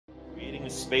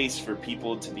space for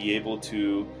people to be able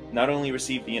to not only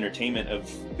receive the entertainment of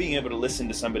being able to listen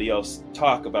to somebody else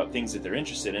talk about things that they're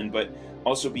interested in, but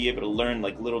also be able to learn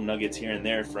like little nuggets here and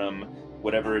there from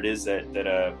whatever it is that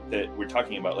we're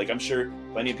talking about. Like, I'm sure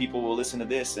plenty of people will listen to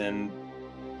this and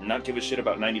not give a shit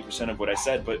about 90% of what I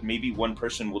said, but maybe one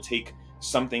person will take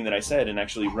something that I said and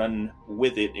actually run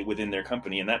with it within their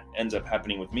company. And that ends up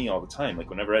happening with me all the time.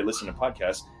 Like, whenever I listen to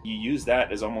podcasts, you use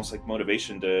that as almost like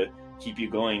motivation to keep you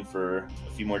going for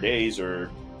a few more days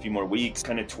or a few more weeks,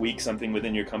 kind of tweak something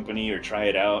within your company or try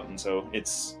it out. And so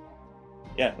it's,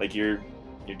 yeah, like you're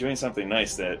doing something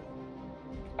nice that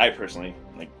I personally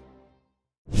like.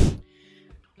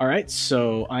 All right,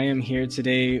 so I am here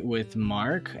today with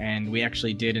Mark, and we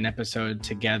actually did an episode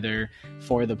together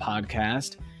for the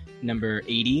podcast, number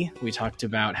 80. We talked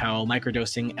about how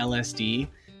microdosing LSD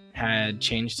had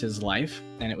changed his life,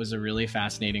 and it was a really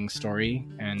fascinating story.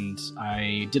 And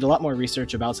I did a lot more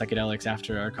research about psychedelics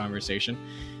after our conversation.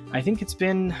 I think it's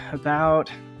been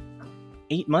about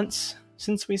 8 months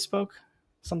since we spoke,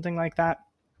 something like that.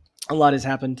 A lot has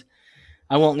happened.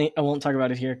 I won't talk about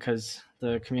it here because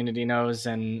the community knows,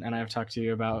 and I've talked to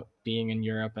you about being in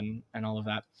Europe and all of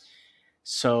that.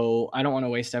 So I don't want to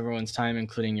waste everyone's time,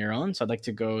 including your own. So I'd like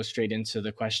to go straight into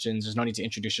the questions. There's no need to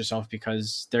introduce yourself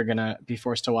because they're going to be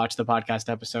forced to watch the podcast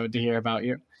episode to hear about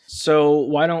you. So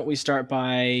why don't we start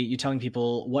by you telling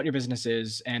people what your business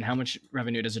is and how much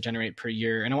revenue does it generate per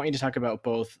year? And I want you to talk about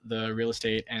both the real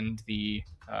estate and the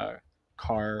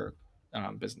car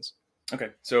business. Okay.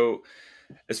 So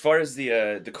as far as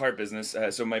the car business,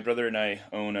 so my brother and I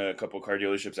own a couple car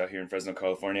dealerships out here in Fresno,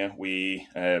 California. We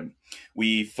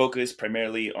focus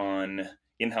primarily on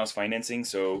in-house financing.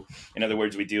 So in other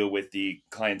words, we deal with the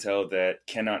clientele that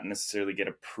cannot necessarily get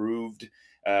approved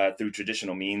through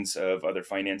traditional means of other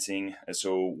financing.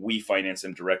 So we finance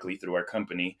them directly through our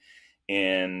company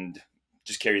and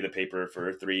just carry the paper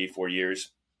for 3-4 years.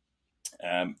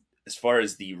 As far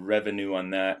as the revenue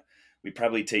on that, we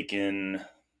probably take in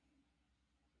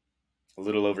a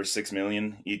little over 6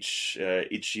 million each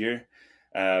year.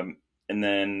 And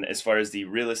then as far as the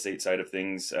real estate side of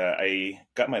things, I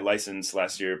got my license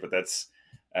last year, but that's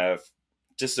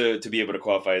just to be able to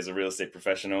qualify as a real estate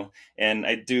professional. And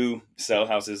I do sell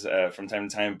houses from time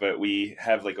to time, but we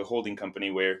have like a holding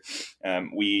company where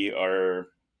we are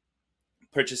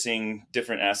purchasing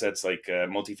different assets like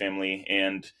multifamily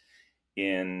and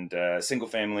single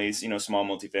families, small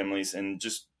multifamilies, and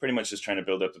just pretty much just trying to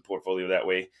build up the portfolio that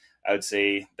way. I would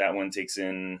say that one takes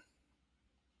in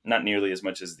not nearly as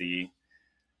much as the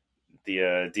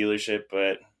dealership,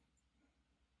 but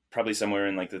probably somewhere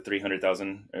in like the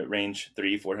 300,000 range,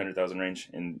 400,000 range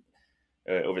in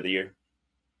over the year.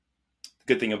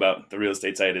 The good thing about the real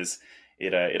estate side is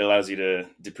it allows you to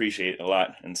depreciate a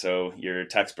lot, and so your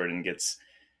tax burden gets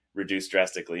reduced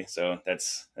drastically. So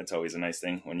that's always a nice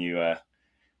thing when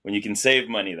you can save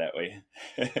money that way.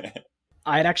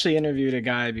 I had actually interviewed a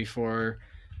guy before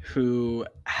who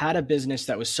had a business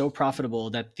that was so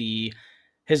profitable that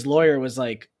his lawyer was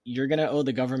like, you're going to owe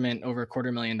the government over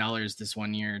 $250,000 this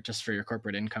one year just for your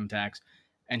corporate income tax.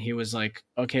 And he was like,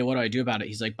 okay, what do I do about it?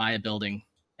 He's like, buy a building.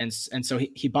 And so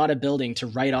he bought a building to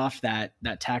write off that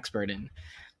tax burden.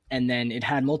 And then it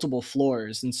had multiple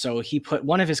floors. And so he put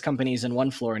one of his companies in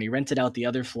one floor and he rented out the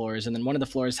other floors. And then one of the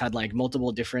floors had like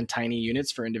multiple different tiny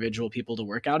units for individual people to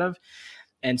work out of.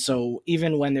 And so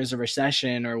even when there's a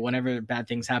recession or whenever bad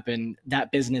things happen,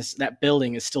 that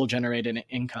building is still generating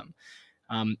income.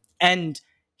 And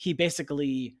he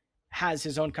basically has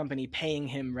his own company paying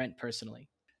him rent personally.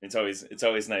 It's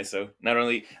always nice. So not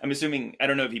only, I'm assuming, I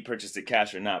don't know if he purchased it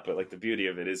cash or not, but like the beauty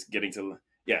of it is getting to,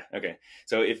 yeah. Okay.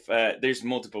 So if there's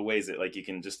multiple ways that like you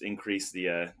can just increase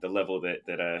the level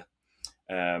that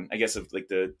I guess of like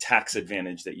the tax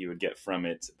advantage that you would get from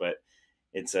it, but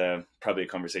it's probably a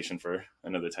conversation for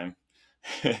another time.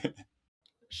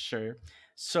 Sure.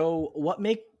 So what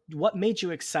made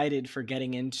you excited for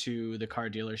getting into the car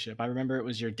dealership? I remember it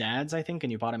was your dad's, I think,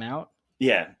 and you bought him out.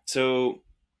 Yeah. So,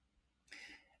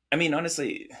 I mean,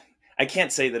 honestly, I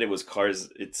can't say that it was cars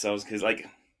itself because like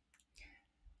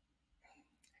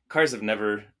cars have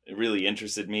never really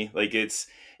interested me. Like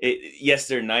yes,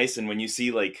 they're nice. And when you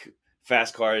see like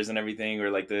fast cars and everything,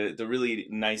 or like the really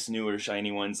nice, newer,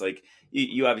 shiny ones, like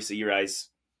you obviously your eyes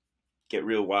get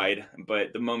real wide,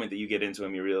 but the moment that you get into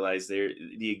them, you realize they're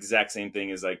the exact same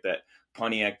thing as like that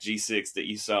Pontiac G6 that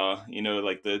you saw,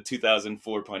 like the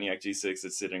 2004 Pontiac G6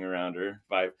 that's sitting around or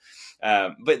 5.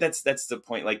 But that's the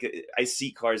point. Like I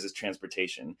see cars as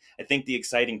transportation. I think the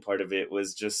exciting part of it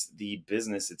was just the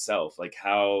business itself, like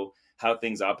how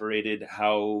things operated,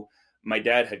 how my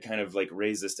dad had kind of like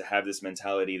raised us to have this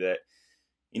mentality that,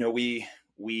 we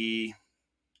we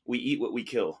eat what we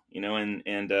kill,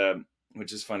 and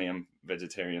which is funny. I'm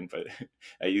vegetarian, but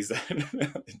I use that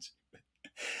knowledge.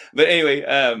 But anyway,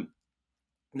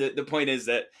 the point is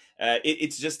that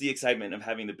it's just the excitement of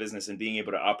having the business and being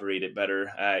able to operate it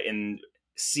better, and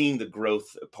seeing the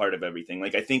growth part of everything.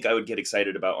 Like, I think I would get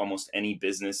excited about almost any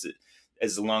business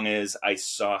as long as I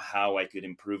saw how I could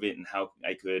improve it and how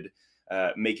I could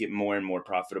make it more and more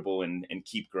profitable, and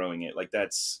keep growing it. Like,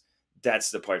 that's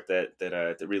the part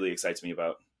that really excites me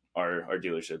about our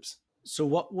dealerships. So,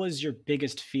 what was your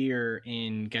biggest fear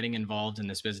in getting involved in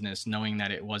this business, knowing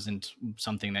that it wasn't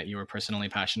something that you were personally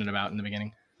passionate about in the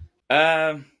beginning?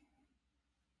 Um,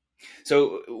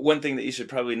 so one thing that you should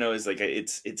probably know is, like,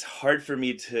 it's hard for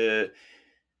me to.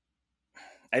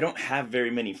 I don't have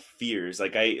very many fears.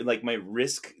 Like my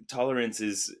risk tolerance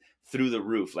is through the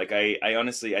roof. Like, I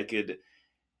honestly, I could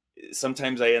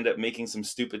sometimes I end up making some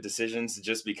stupid decisions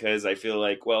just because I feel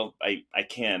like, well, I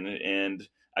can and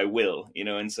I will,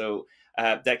 and so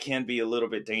that can be a little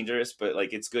bit dangerous, but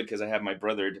like, it's good because I have my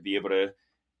brother to be able to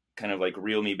kind of like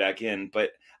reel me back in.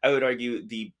 But I would argue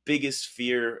the biggest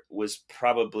fear was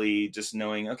probably just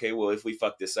knowing, okay, well, if we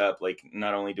fuck this up, like,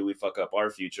 not only do we fuck up our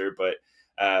future, but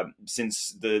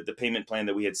since the payment plan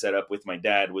that we had set up with my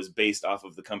dad was based off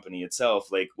of the company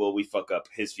itself, like, well, we fuck up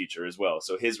his future as well.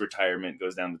 So his retirement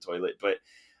goes down the toilet. But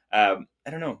I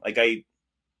don't know. Like,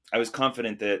 I was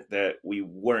confident that we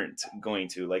weren't going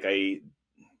to. Like, I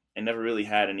never really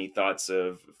had any thoughts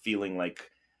of feeling like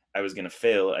I was going to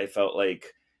fail. I felt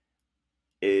like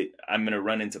I'm going to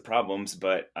run into problems,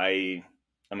 but I'm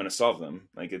going to solve them.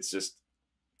 Like, it's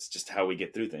just how we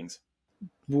get through things.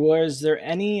 Was there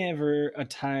any ever a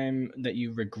time that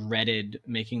you regretted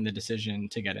making the decision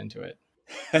to get into it?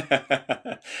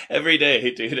 Every day,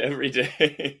 dude, every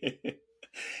day.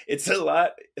 It's a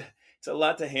lot. It's a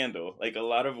lot to handle. Like, a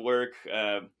lot of work.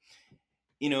 And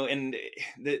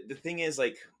the thing is,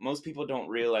 like, most people don't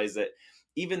realize that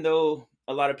even though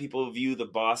a lot of people view the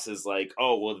boss as like,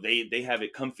 oh, well, they have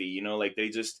it comfy, like, they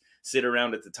just sit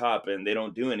around at the top and they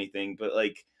don't do anything. But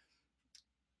like,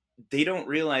 they don't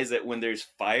realize that when there's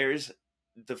fires,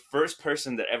 the first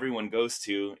person that everyone goes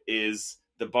to is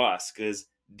the boss, because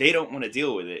they don't want to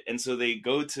deal with it. And so they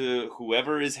go to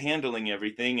whoever is handling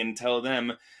everything and tell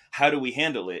them, how do we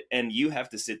handle it? And you have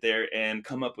to sit there and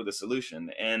come up with a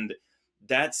solution. And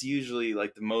that's usually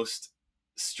like the most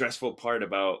stressful part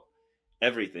about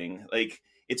everything. Like,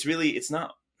 it's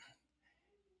not,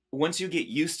 once you get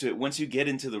used to it, once you get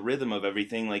into the rhythm of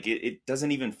everything, like, it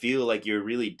doesn't even feel like you're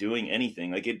really doing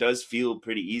anything. Like, it does feel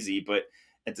pretty easy, but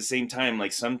at the same time,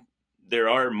 like, there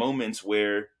are moments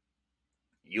where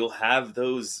you'll have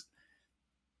those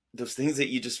things that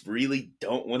you just really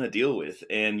don't want to deal with,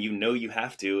 and you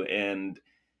have to, and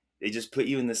they just put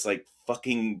you in this like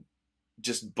fucking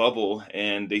just bubble,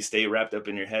 and they stay wrapped up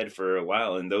in your head for a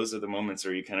while. And those are the moments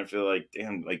where you kind of feel like,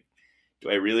 damn, like, do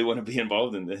I really want to be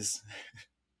involved in this?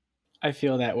 I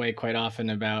feel that way quite often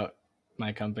about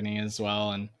my company as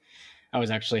well. And I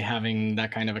was actually having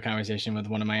that kind of a conversation with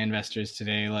one of my investors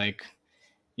today. Like,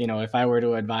 if I were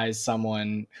to advise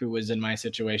someone who was in my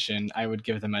situation, I would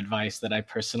give them advice that I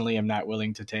personally am not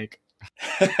willing to take.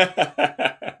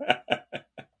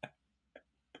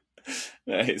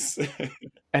 Nice.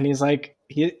 And he's like,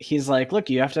 look,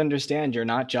 you have to understand, you're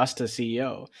not just a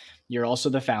CEO. You're also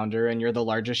the founder and you're the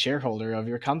largest shareholder of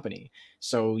your company.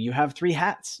 So you have three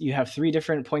hats. You have three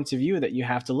different points of view that you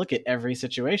have to look at every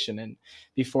situation and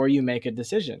before you make a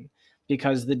decision.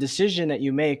 Because the decision that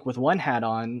you make with one hat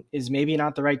on is maybe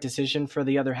not the right decision for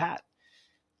the other hat.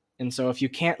 And so if you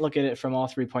can't look at it from all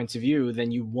three points of view,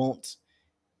 then you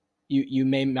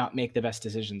may not make the best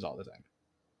decisions all the time.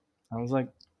 I was like,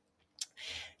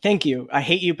 thank you. I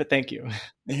hate you, but thank you.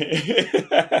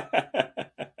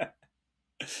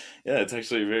 Yeah, it's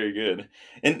actually very good.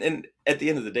 And at the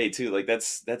end of the day too, like,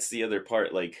 that's the other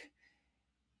part. Like,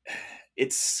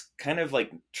 it's kind of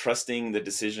like trusting the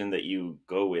decision that you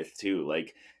go with too.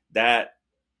 Like, that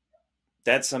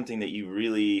that's something that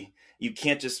you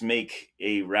can't just make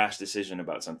a rash decision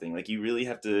about something. Like, you really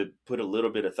have to put a little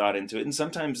bit of thought into it, and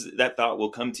sometimes that thought will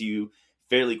come to you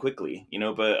fairly quickly,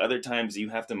 but other times you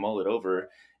have to mull it over.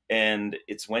 And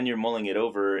it's when you're mulling it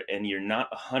over and you're not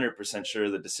 100% sure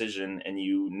of the decision, and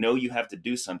you have to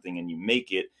do something and you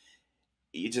make it,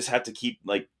 you just have to keep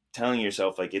like telling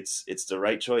yourself, like, it's the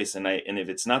right choice, and if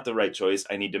it's not the right choice,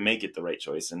 I need to make it the right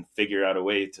choice and figure out a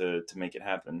way to make it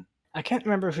happen. I can't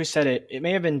remember who said it. It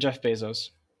may have been Jeff Bezos.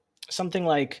 Something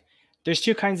like, there's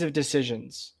two kinds of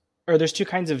decisions, or there's two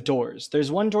kinds of doors. There's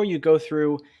one door you go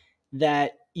through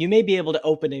that you may be able to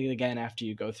open it again after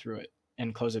you go through it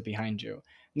and close it behind you.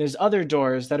 And there's other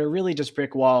doors that are really just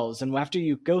brick walls. And after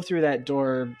you go through that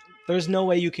door, there's no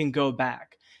way you can go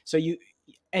back. So you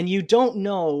don't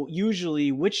know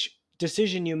usually which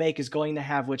decision you make is going to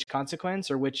have which consequence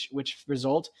or which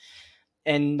result.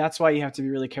 And that's why you have to be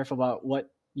really careful about what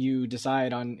you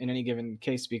decide on in any given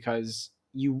case, because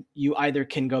you either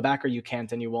can go back or you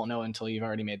can't, and you won't know until you've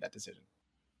already made that decision.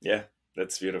 Yeah,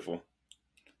 that's beautiful.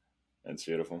 That's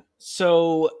beautiful.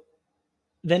 So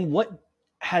then what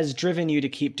has driven you to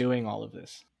keep doing all of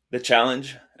this? The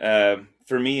challenge,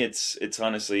 for me, it's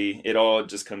honestly, it all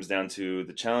just comes down to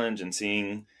the challenge and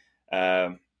seeing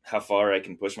how far I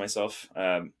can push myself.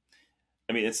 I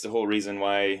mean, it's the whole reason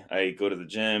why I go to the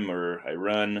gym or I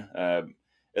run.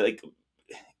 Like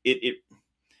it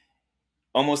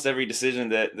almost every decision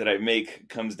that I make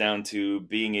comes down to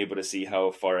being able to see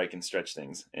how far I can stretch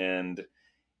things. And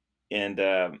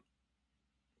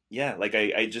yeah, like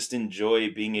I just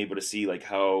enjoy being able to see like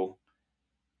how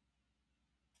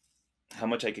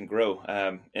much I can grow.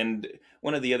 And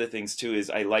one of the other things too is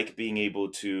I like being able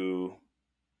to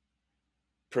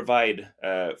provide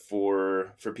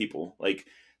for people, like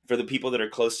for the people that are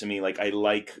close to me. Like I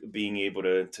like being able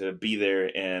to be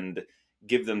there and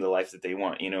give them the life that they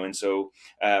want, you know. And so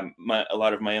a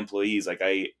lot of my employees, like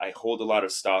I hold a lot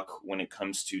of stock when it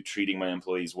comes to treating my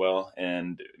employees well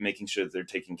and making sure that they're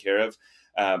taken care of.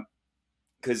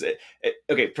 Because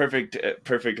okay,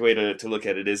 perfect way to look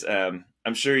at it is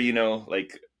I'm sure you know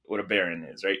like what a baron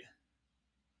is, right?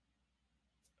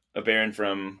 A baron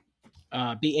from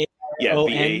yeah,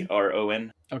 Baron.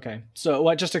 Baron. Okay. So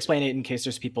what, just explain it in case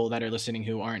there's people that are listening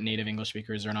who aren't native English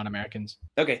speakers or not Americans.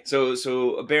 Okay,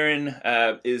 so a baron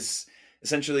is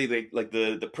essentially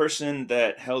the person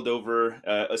that held over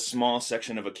a small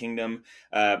section of a kingdom.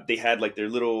 They had like their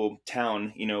little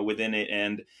town, you know, within it,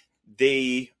 and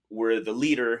they were the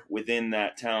leader within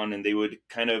that town, and they would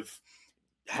kind of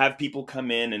have people come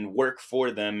in and work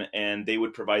for them, and they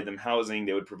would provide them housing,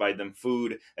 they would provide them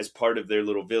food as part of their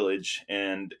little village.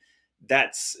 And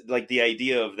that's like the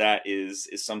idea of that is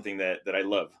something that I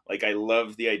love. Like I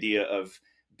love the idea of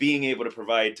being able to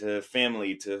provide to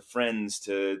family, to friends,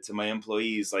 to my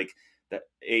employees, like that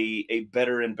a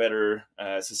better and better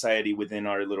society within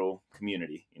our little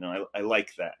community. You know, I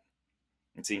like that,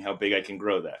 and seeing how big I can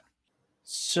grow that.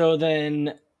 So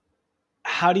then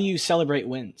how do you celebrate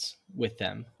wins with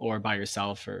them or by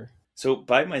yourself or So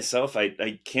by myself,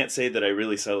 I can't say that I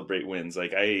really celebrate wins.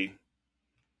 Like I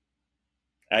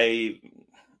I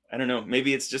don't know.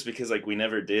 Maybe it's just because like we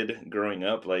never did growing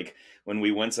up. Like when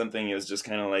we won something, it was just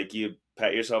kind of like you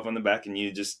pat yourself on the back and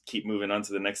you just keep moving on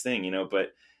to the next thing, you know.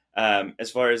 But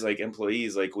as far as like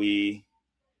employees, like we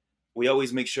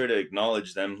always make sure to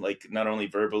acknowledge them, like not only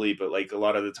verbally, but like a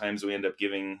lot of the times we end up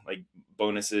giving like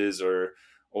bonuses or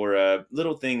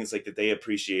little things like that they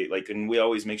appreciate. Like, and we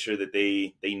always make sure that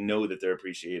they know that they're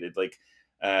appreciated. Like,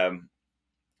 um,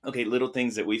 okay, little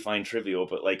things that we find trivial,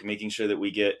 but like making sure that we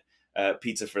get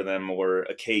pizza for them or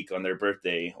a cake on their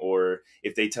birthday, or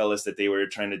if they tell us that they were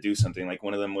trying to do something. Like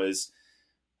one of them was,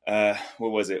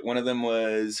 what was it? One of them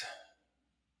was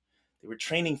they were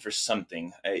training for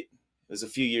something. It was a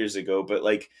few years ago, but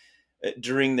like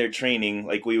during their training,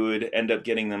 like we would end up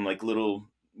getting them like little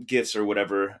gifts or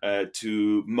whatever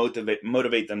to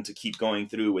motivate them to keep going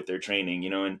through with their training, you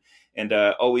know, and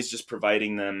always just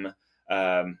providing them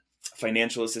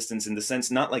financial assistance in the sense,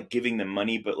 not like giving them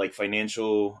money, but like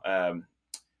financial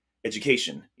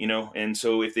education, you know. And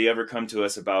so if they ever come to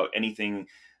us about anything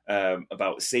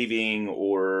about saving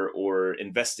or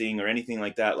investing or anything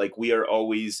like that, like we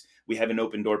have an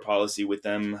open door policy with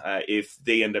them. If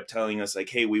they end up telling us like,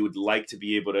 hey, we would like to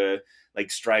be able to like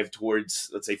strive towards,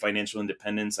 let's say, financial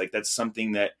independence, like that's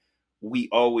something that we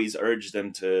always urge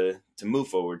them to move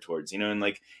forward towards, you know. And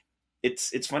like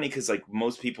it's funny because like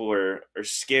most people are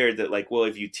scared that like, well,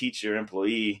 if you teach your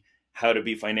employee how to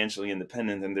be financially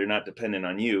independent, then they're not dependent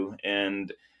on you.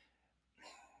 And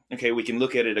okay, we can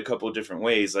look at it a couple of different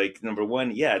ways. Like number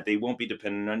one, yeah, they won't be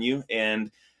dependent on you,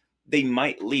 and they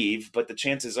might leave, but the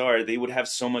chances are they would have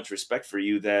so much respect for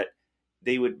you that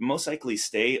they would most likely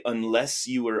stay unless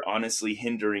you were honestly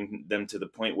hindering them to the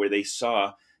point where they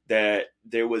saw that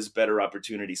there was better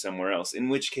opportunity somewhere else. In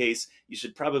which case, you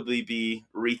should probably be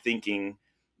rethinking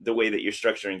the way that you're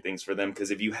structuring things for them.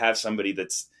 Because if you have somebody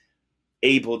that's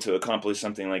able to accomplish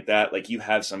something like that, like you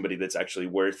have somebody that's actually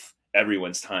worth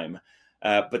everyone's time.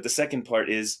 But the second part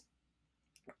is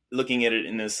looking at it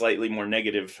in a slightly more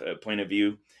negative point of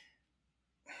view.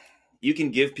 You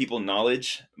can give people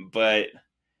knowledge, but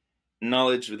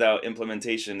knowledge without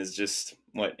implementation is just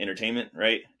what, entertainment,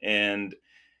 right? And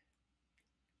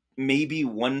maybe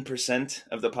 1%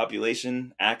 of the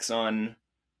population acts on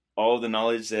all the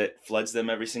knowledge that floods them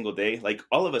every single day. Like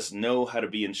all of us know how to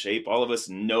be in shape, all of us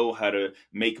know how to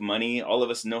make money, all of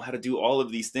us know how to do all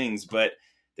of these things, but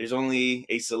there's only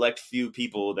a select few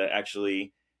people that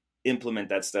actually implement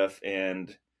that stuff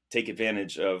and take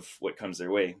advantage of what comes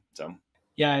their way. So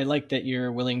Yeah, I like that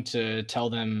you're willing to tell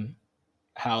them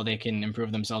how they can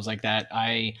improve themselves like that.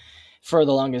 I, for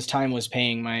the longest time, was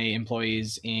paying my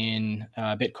employees in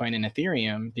Bitcoin and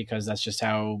Ethereum because that's just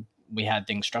how we had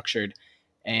things structured.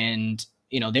 And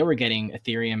they were getting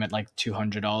Ethereum at like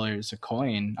 $200 a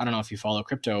coin. I don't know if you follow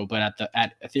crypto, but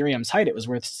at Ethereum's height, it was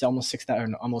worth almost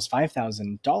 6,000, almost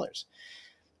 $5,000.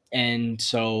 And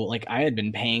so like I had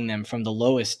been paying them from the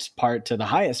lowest part to the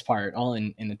highest part all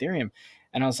in Ethereum.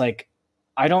 And I was like,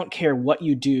 I don't care what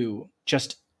you do,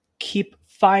 just keep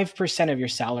 5% of your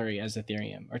salary as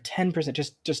Ethereum or 10%.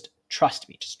 Just trust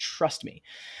me. Just trust me.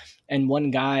 And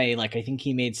one guy, like I think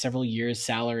he made several years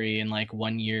salary in like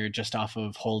 1 year just off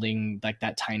of holding like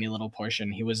that tiny little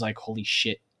portion. He was like, holy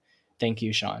shit. Thank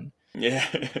you, Sean. yeah,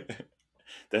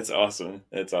 that's awesome.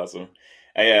 That's awesome.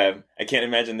 I can't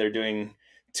imagine they're doing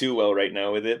too well right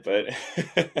now with it, but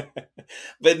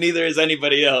but neither is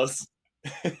anybody else.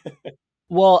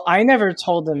 Well, I never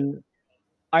told them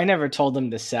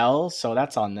to sell, so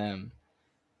that's on them.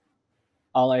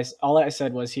 All I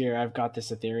said was, here, I've got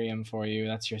this Ethereum for you.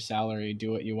 That's your salary.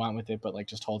 Do what you want with it, but like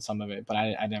just hold some of it. But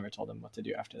I never told them what to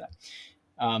do after that.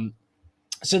 Um,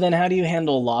 so then, how do you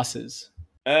handle losses?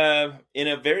 In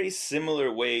a very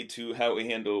similar way to how we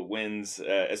handle wins,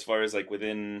 as far as like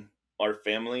within our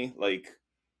family, like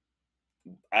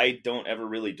I don't ever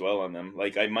really dwell on them.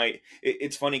 Like I might,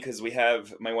 it's funny because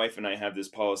my wife and I have this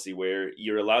policy where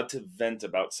you're allowed to vent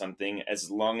about something as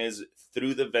long as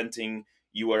through the venting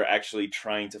you are actually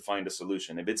trying to find a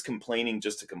solution. If it's complaining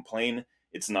just to complain,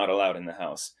 it's not allowed in the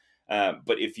house.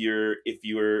 But if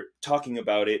you're talking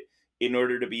about it in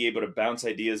order to be able to bounce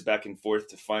ideas back and forth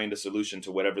to find a solution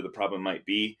to whatever the problem might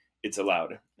be, it's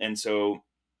allowed. And so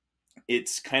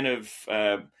it's kind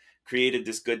of created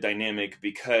this good dynamic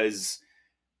because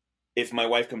if my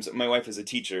wife is a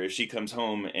teacher, if she comes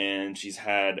home and she's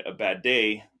had a bad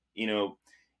day,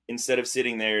 instead of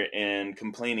sitting there and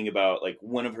complaining about like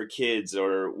one of her kids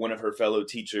or one of her fellow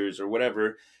teachers or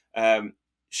whatever, um,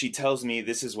 she tells me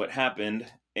this is what happened.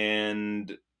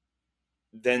 And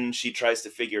then she tries to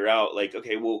figure out like,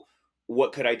 okay, well,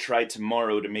 what could I try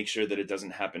tomorrow to make sure that it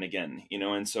doesn't happen again?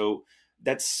 And so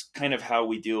that's kind of how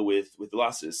we deal with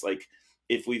losses. Like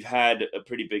if we've had a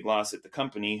pretty big loss at the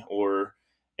company or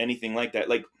anything like that,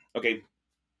 like, okay,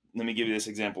 let me give you this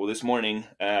example. This morning,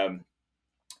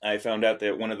 I found out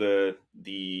that one of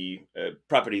the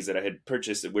properties that I had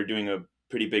purchased, that we're doing a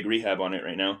pretty big rehab on it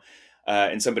right now,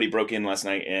 and somebody broke in last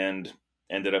night and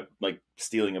ended up like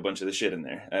stealing a bunch of the shit in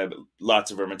there,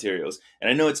 lots of our materials. And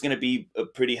I know it's going to be a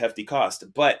pretty hefty cost,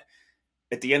 but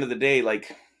at the end of the day,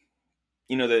 like,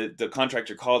 the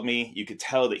contractor called me. You could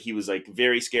tell that he was like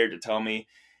very scared to tell me,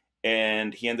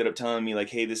 and he ended up telling me like,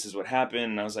 hey, this is what happened.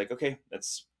 And I was like, okay,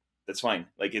 that's fine.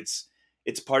 Like it's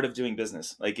part of doing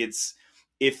business. Like it's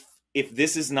if if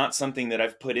this is not something that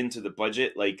I've put into the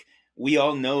budget, like we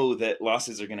all know that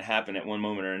losses are going to happen at one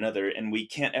moment or another, and we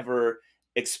can't ever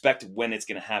expect when it's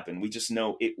going to happen. We just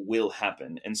know it will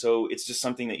happen. And so it's just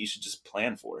something that you should just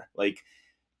plan for. Like,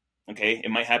 okay, it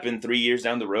might happen 3 years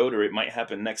down the road, or it might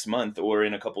happen next month or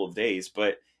in a couple of days,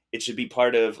 but it should be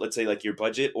part of, let's say, like your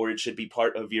budget, or it should be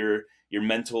part of your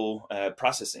mental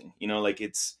processing. Like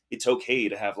it's okay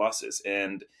to have losses,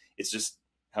 and it's just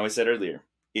how I said earlier.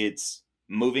 It's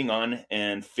moving on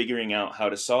and figuring out how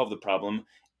to solve the problem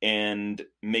and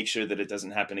make sure that it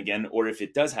doesn't happen again, or if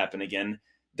it does happen again,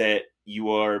 that you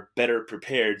are better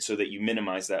prepared so that you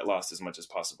minimize that loss as much as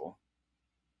possible.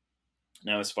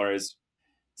 Now, as far as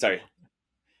sorry,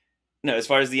 no, as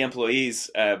far as the employees,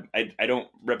 I don't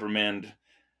reprimand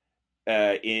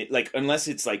it, like unless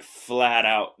it's like flat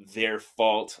out their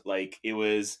fault, like it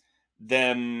was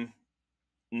them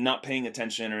not paying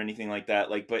attention or anything like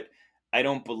that. Like, but I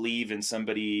don't believe in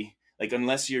somebody, like,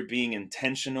 unless you're being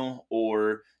intentional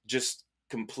or just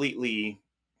completely,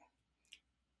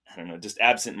 I don't know, just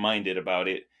absent minded about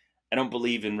it. I don't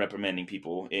believe in reprimanding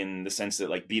people in the sense that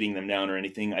like beating them down or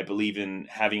anything. I believe in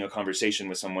having a conversation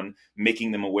with someone,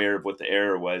 making them aware of what the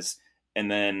error was, and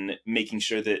then making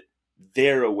sure that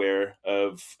they're aware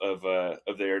of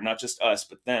their, not just us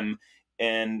but them,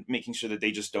 and making sure that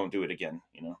they just don't do it again.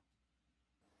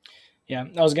 Yeah,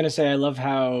 I was gonna say I love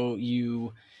how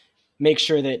you make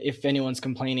sure that if anyone's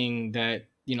complaining that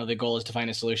the goal is to find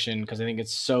a solution, because I think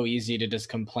it's so easy to just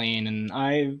complain, and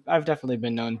I've definitely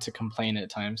been known to complain at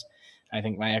times. I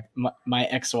think my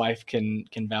ex-wife can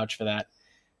vouch for that.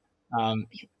 Um,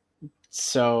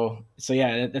 So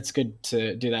yeah, that's good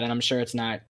to do that, and I'm sure it's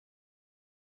not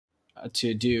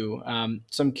to do.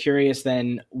 So I'm curious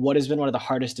then, what has been one of the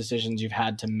hardest decisions you've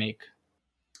had to make?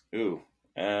 Ooh,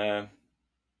 uh,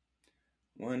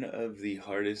 one of the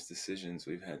hardest decisions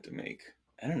we've had to make.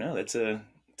 I don't know. It's a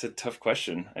tough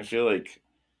question. I feel like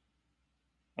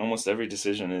almost every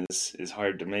decision is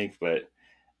hard to make, but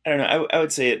I don't know. I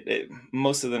would say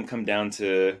most of them come down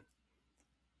to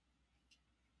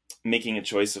making a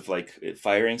choice of like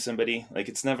firing somebody. Like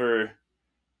it's never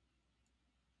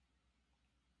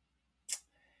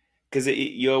because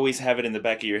you always have it in the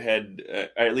back of your head,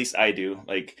 or at least I do.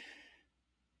 Like,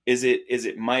 is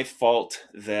it my fault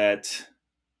that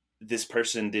this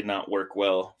person did not work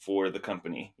well for the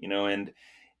company? And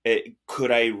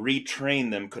could I retrain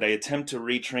them? Could I attempt to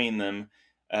retrain them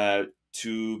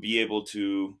to be able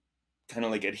to kind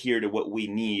of like adhere to what we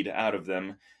need out of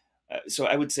them? So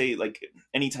I would say like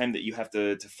anytime that you have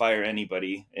to fire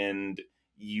anybody and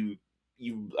you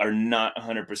you are not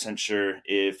 100% sure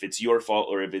if it's your fault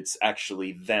or if it's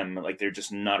actually them, like they're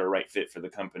just not a right fit for the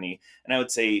company. And I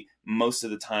would say most of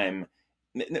the time,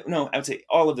 no, I would say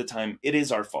all of the time, it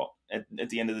is our fault at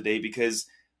the end of the day because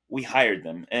we hired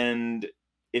them. And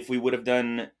if we would have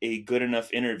done a good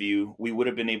enough interview, we would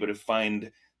have been able to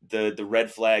find the red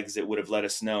flags that would have let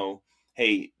us know,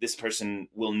 hey, this person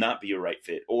will not be a right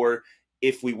fit. Or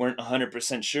if we weren't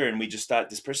 100% sure and we just thought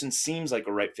this person seems like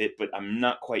a right fit, but I'm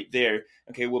not quite there,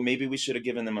 okay, well, maybe we should have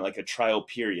given them like a trial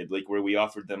period, like where we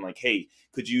offered them, like, hey,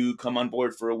 could you come on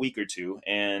board for a week or two?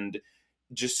 And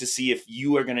just to see if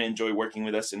you are going to enjoy working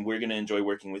with us and we're going to enjoy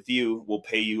working with you, we'll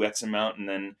pay you X amount. And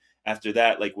then after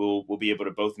that, like we'll be able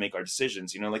to both make our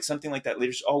decisions, like something like that.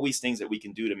 There's always things that we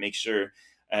can do to make sure.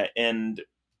 And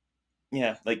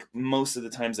yeah, like most of the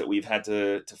times that we've had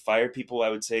to fire people, I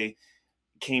would say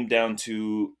came down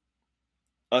to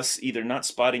us either not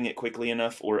spotting it quickly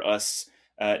enough or us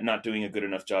not doing a good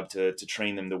enough job to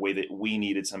train them the way that we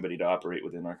needed somebody to operate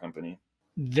within our company.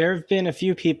 There have been a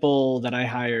few people that I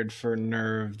hired for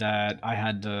Nerve that I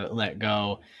had to let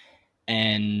go,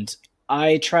 and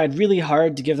I tried really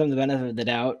hard to give them the benefit of the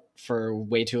doubt for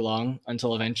way too long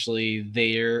until eventually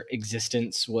their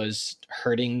existence was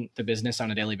hurting the business on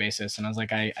a daily basis. And I was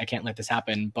like, I can't let this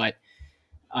happen. But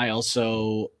I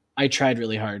tried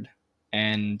really hard.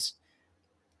 And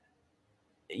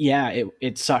yeah,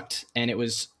 it sucked. And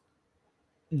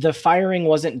the firing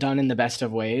wasn't done in the best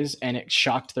of ways. And it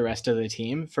shocked the rest of the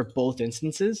team for both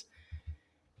instances.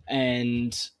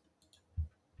 And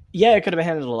yeah, it could have been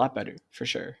handled a lot better for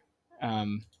sure.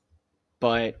 Um,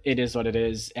 but it is what it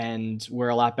is, and we're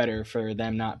a lot better for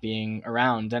them not being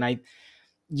around. And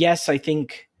yes, I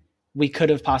think we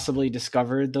could have possibly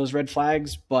discovered those red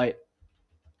flags, but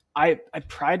I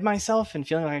pride myself in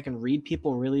feeling like I can read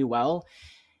people really well,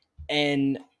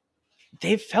 and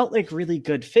they felt like really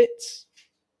good fits.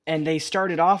 And they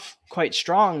started off quite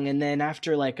strong, and then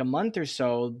after like a month or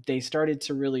so, they started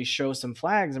to really show some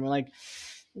flags, and we're like,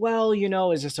 well,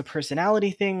 is this a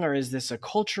personality thing or is this a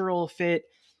cultural fit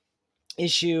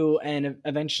issue? And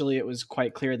eventually it was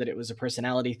quite clear that it was a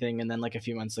personality thing. And then like a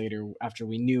few months later, after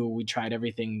we knew, we tried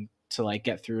everything to like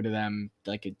get through to them,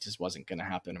 like it just wasn't going to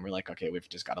happen, and we're like, okay, we've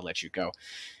just got to let you go.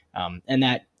 And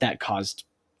that caused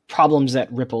problems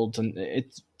that rippled, and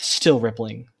it's still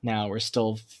rippling now. We're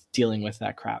still dealing with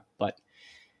that crap. But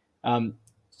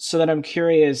so that I'm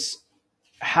curious,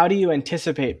 how do you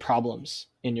anticipate problems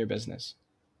in your business?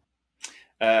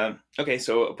 Okay,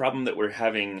 so a problem that we're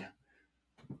having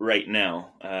right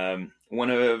now. One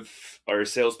of our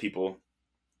salespeople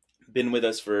been with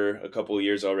us for a couple of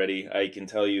years already. I can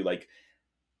tell you, like,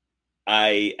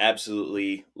 I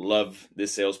absolutely love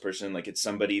this salesperson. Like, it's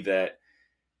somebody that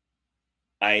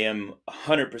I am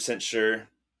 100% sure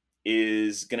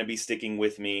is going to be sticking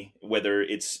with me, whether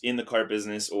it's in the car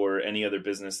business or any other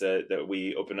business that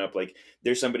we open up. Like,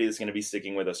 there's somebody that's going to be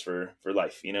sticking with us for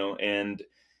life, and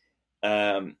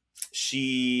um,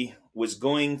 she was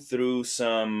going through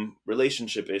some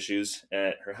relationship issues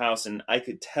at her house, and I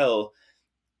could tell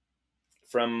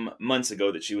from months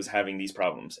ago that she was having these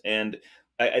problems. And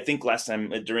I think last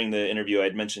time during the interview, I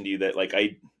had mentioned to you that like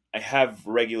I have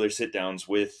regular sit downs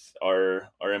with our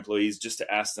employees just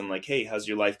to ask them like, hey, how's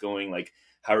your life going? Like,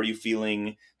 how are you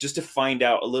feeling? Just to find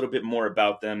out a little bit more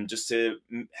about them, just to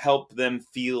help them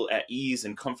feel at ease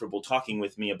and comfortable talking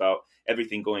with me about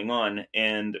everything going on.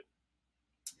 And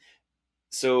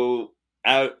so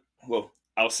out, well,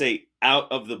 I'll say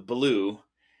out of the blue,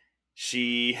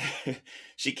 she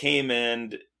she came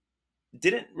and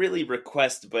didn't really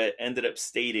request, but ended up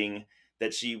stating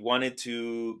that she wanted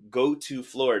to go to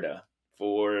Florida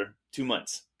for 2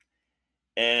 months.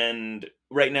 And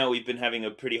right now we've been having a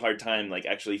pretty hard time like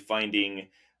actually finding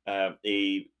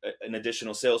a an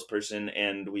additional salesperson,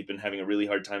 and we've been having a really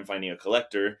hard time finding a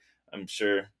collector. I'm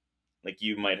sure like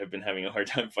you might have been having a hard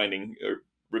time finding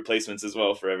replacements as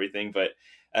well for everything, but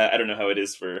I don't know how it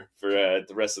is for the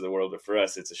rest of the world, but for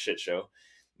us it's a shit show.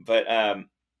 But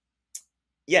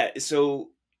yeah, so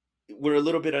we're a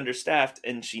little bit understaffed,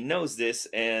 and she knows this,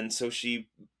 and so she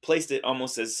placed it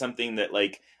almost as something that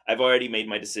like I've already made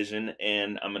my decision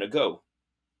and I'm gonna go.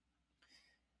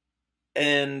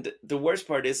 And the worst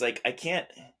part is like I can't,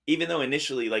 even though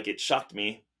initially like it shocked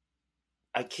me,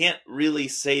 I can't really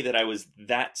say that I was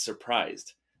that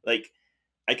surprised. Like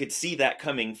I could see that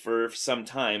coming for some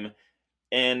time,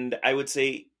 and I would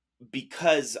say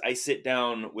because I sit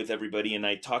down with everybody and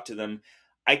I talk to them,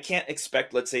 I can't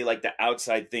expect, let's say, like the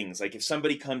outside things. Like if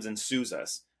somebody comes and sues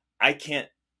us, I can't.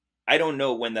 I don't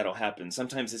know when that'll happen.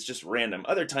 Sometimes it's just random.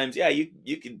 Other times, yeah,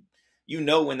 you can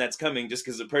when that's coming just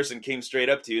because the person came straight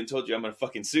up to you and told you I'm gonna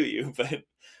fucking sue you.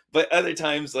 But other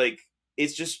times, like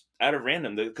it's just out of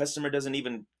random. The customer doesn't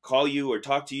even call you or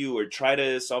talk to you or try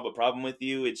to solve a problem with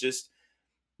you. It's just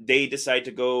they decide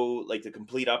to go like the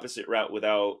complete opposite route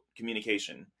without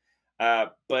communication.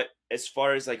 But as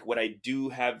far as like what I do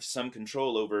have some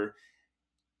control over,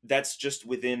 that's just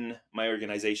within my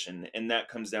organization, and that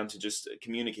comes down to just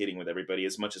communicating with everybody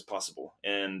as much as possible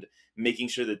and making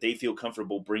sure that they feel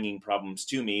comfortable bringing problems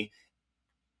to me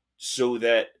so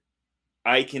that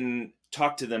I can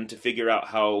talk to them to figure out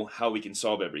how we can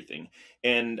solve everything.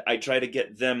 And I try to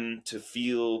get them to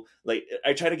feel like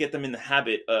I try to get them in the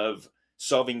habit of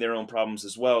solving their own problems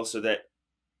as well, so that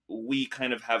we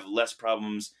kind of have less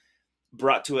problems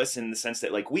brought to us in the sense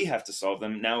that like we have to solve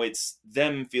them. Now it's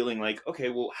them feeling like, okay,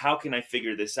 well, how can I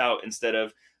figure this out, instead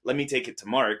of let me take it to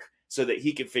Mark so that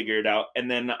he can figure it out,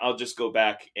 and then I'll just go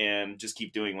back and just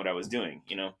keep doing what I was doing,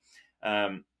 you know.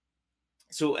 um,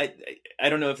 so I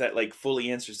don't know if that like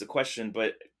fully answers the question,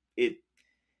 but it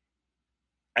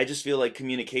I just feel like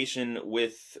communication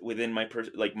within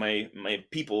like my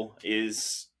people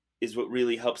is what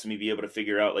really helps me be able to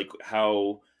figure out like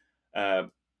how uh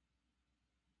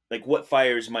like what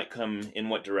fires might come in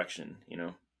what direction, you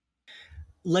know.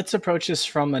 Let's approach this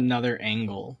from another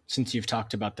angle, since you've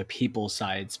talked about the people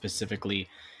side specifically.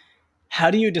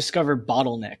 How do you discover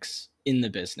bottlenecks in the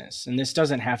business? And this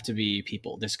doesn't have to be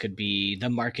people. This could be the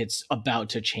market's about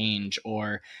to change,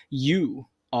 or you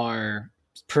are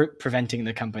preventing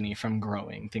the company from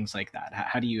growing, things like that.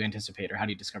 How do you anticipate, or how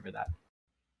do you discover that?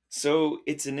 So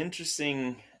it's an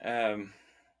interesting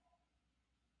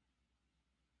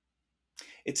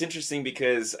it's interesting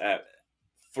because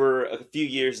for a few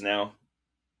years now,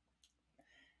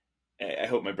 I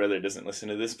hope my brother doesn't listen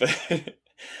to this, but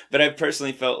but I've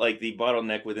personally felt like the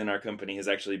bottleneck within our company has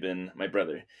actually been my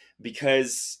brother,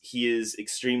 because he is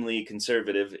extremely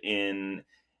conservative in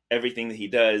everything that he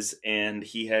does, and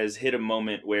he has hit a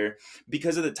moment where,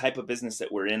 because of the type of business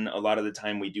that we're in, a lot of the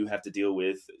time we do have to deal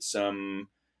with some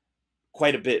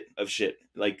quite a bit of shit.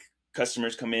 Like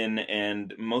customers come in,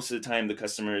 and most of the time the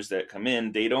customers that come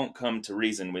in, they don't come to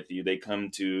reason with you. They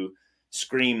come to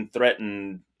scream,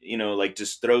 threaten, you know, like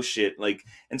just throw shit. Like,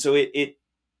 and so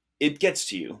it gets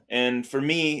to you. And for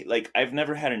me, like I've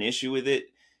never had an issue with it.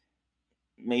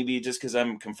 Maybe just because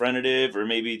I'm confrontative, or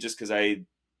maybe just because I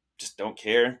just don't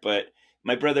care. But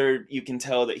my brother, you can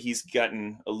tell that he's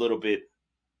gotten a little bit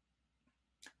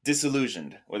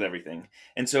disillusioned with everything.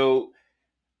 And so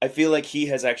I feel like he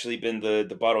has actually been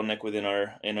the bottleneck within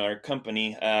our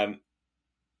company.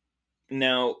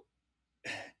 Now,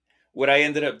 what I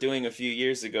ended up doing a few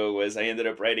years ago was I ended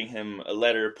up writing him a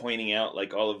letter pointing out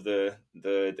like all of the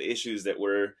issues that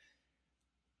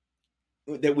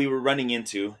we were running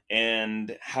into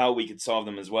and how we could solve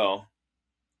them as well.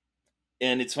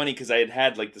 And it's funny because I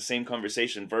had like the same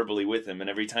conversation verbally with him, and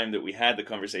every time that we had the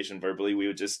conversation verbally, we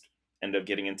would just end up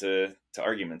getting into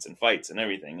arguments and fights and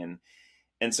everything.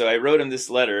 And so I wrote him this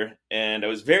letter, and I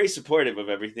was very supportive of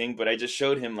everything, but I just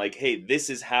showed him like, hey, this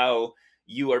is how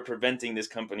you are preventing this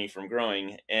company from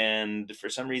growing. And for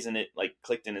some reason it like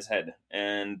clicked in his head,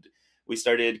 and we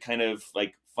started kind of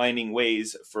like finding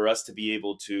ways for us to be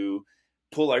able to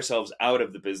pull ourselves out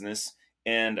of the business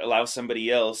and allow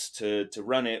somebody else to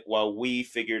run it, while we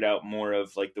figured out more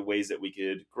of like the ways that we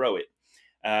could grow it.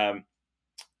 Um,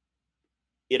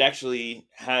 it actually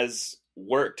has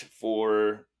worked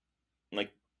for like,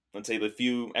 let's say the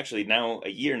few, actually now a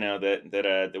year now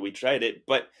that we tried it.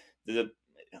 But the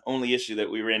only issue that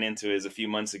we ran into is a few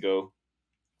months ago,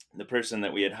 the person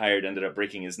that we had hired ended up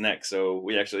breaking his neck, so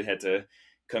we actually had to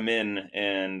come in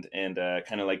and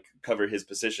kind of like cover his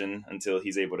position until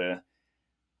he's able to,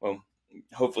 well,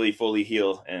 hopefully fully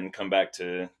heal and come back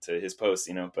to his post,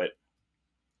 you know. But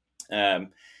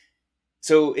um,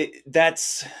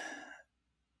 that's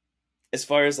as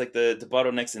far as like the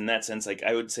bottlenecks in that sense. Like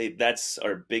I would say that's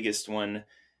our biggest one.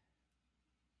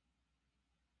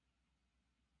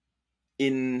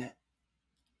 In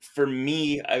For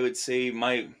me, I would say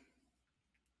my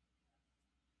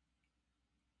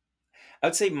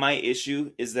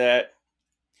issue is that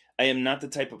I am not the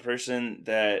type of person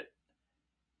that,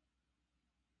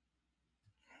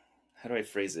 how do I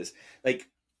phrase this? Like,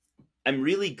 I'm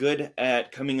really good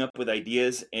at coming up with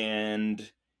ideas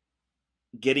and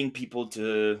getting people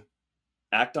to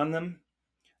act on them.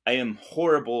 I am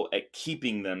horrible at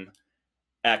keeping them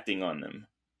acting on them.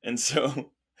 And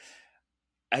so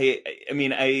I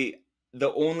mean,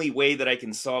 the only way that I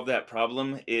can solve that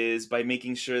problem is by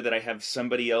making sure that I have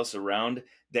somebody else around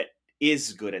that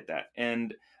is good at that.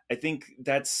 And I think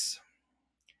that's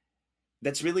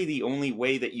really the only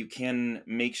way that you can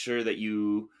make sure that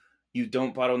you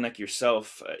don't bottleneck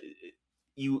yourself.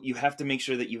 You have to make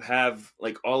sure that you have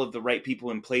like all of the right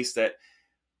people in place that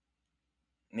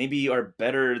maybe are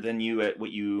better than you at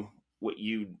what you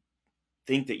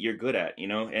think that you're good at, you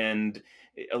know. And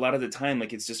a lot of the time,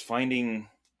 like, it's just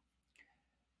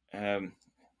um,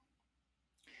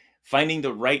 finding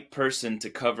the right person to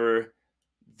cover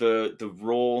the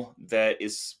role that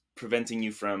is preventing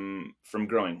you from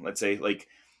growing. Let's say, like,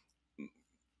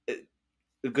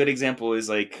 a good example is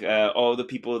like all the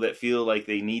people that feel like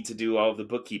they need to do all of the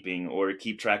bookkeeping or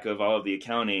keep track of all of the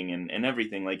accounting and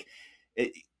everything. Like,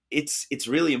 it, it's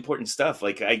really important stuff.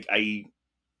 Like, I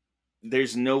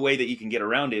there's no way that you can get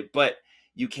around it, but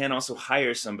you can also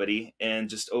hire somebody and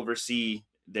just oversee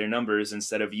their numbers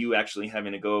instead of you actually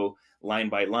having to go line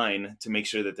by line to make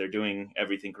sure that they're doing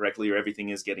everything correctly or everything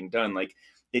is getting done. Like,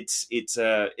 it's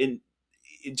in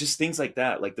it, just things like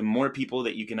that. Like, the more people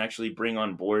that you can actually bring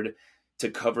on board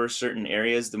to cover certain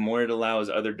areas, the more it allows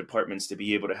other departments to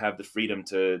be able to have the freedom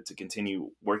to continue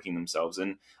working themselves.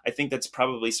 And I think that's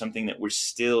probably something that we're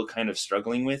still kind of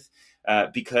struggling with,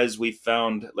 because we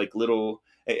found like little.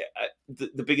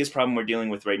 The biggest problem we're dealing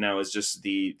with right now is just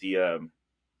the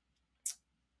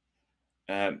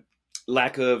uh,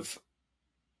 lack of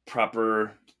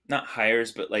proper, not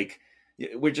hires, but like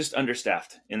we're just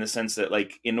understaffed in the sense that,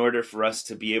 like, in order for us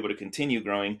to be able to continue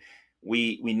growing,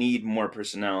 we need more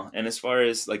personnel. And as far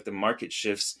as like the market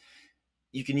shifts,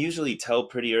 you can usually tell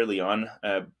pretty early on,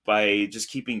 by just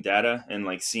keeping data and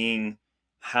like seeing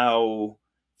how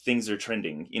things are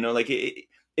trending. You know, like,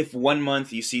 if 1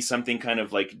 month you see something kind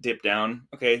of like dip down,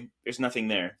 okay, there's nothing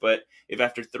there. But if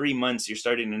after 3 months you're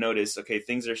starting to notice, okay,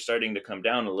 things are starting to come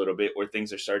down a little bit or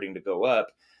things are starting to go up,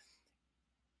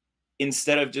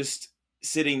 instead of just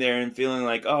sitting there and feeling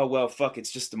like, oh well, fuck,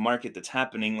 it's just the market that's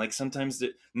happening. Like, sometimes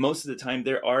most of the time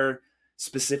there are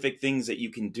specific things that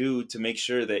you can do to make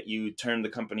sure that you turn the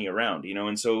company around, you know.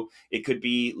 And so it could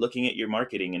be looking at your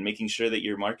marketing and making sure that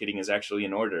your marketing is actually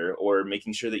in order, or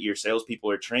making sure that your salespeople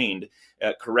are trained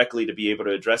correctly to be able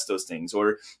to address those things.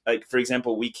 Or, like, for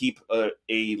example, we keep a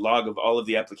log of all of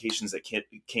the applications that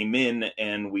came in,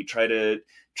 and we try to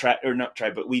track, or not try,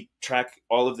 but we track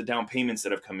all of the down payments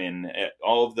that have come in,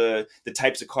 all of the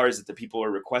types of cars that the people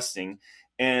are requesting.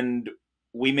 And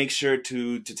we make sure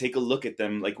to take a look at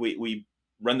them. Like, we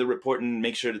run the report and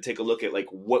make sure to take a look at like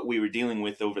what we were dealing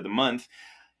with over the month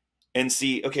and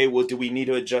see, okay, well, do we need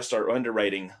to adjust our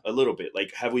underwriting a little bit?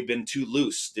 Like, have we been too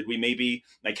loose? Did we maybe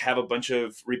like have a bunch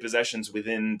of repossessions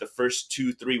within the first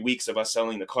 2-3 weeks of us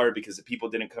selling the car because the people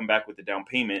didn't come back with the down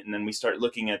payment? And then we start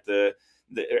looking at the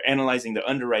analyzing the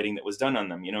underwriting that was done on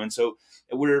them, you know. And so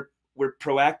we're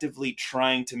proactively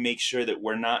trying to make sure that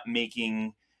we're not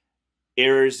making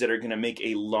errors that are going to make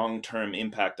a long-term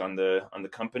impact on the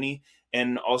company,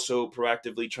 and also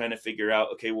proactively trying to figure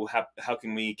out, okay, well, how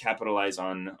can we capitalize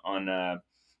on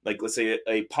like, let's say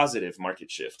a positive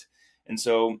market shift. And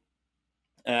so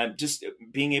just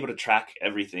being able to track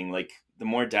everything, like, the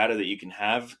more data that you can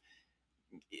have,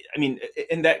 I mean,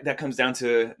 and that comes down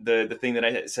to the thing that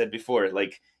I said before.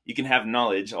 Like, you can have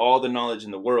knowledge, all the knowledge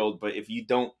in the world, but if you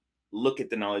don't look at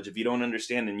the knowledge, if you don't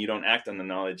understand and you don't act on the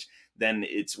knowledge, then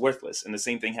it's worthless. And the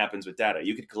same thing happens with data.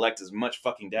 You could collect as much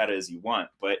fucking data as you want,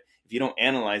 but if you don't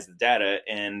analyze the data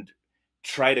and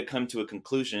try to come to a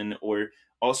conclusion, or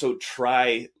also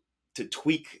try to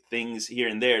tweak things here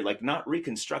and there, like, not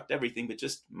reconstruct everything, but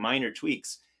just minor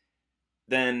tweaks,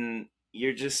 then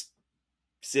you're just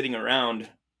sitting around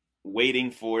waiting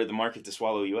for the market to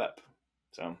swallow you up.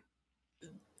 So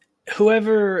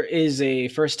Whoever is a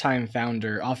first time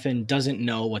founder often doesn't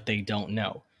know what they don't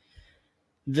know.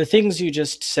 The things you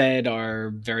just said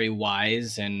are very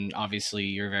wise, and obviously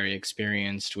you're very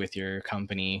experienced with your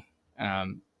company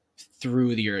um,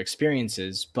 through your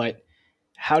experiences. But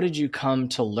how did you come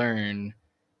to learn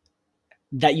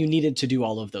that you needed to do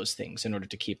all of those things in order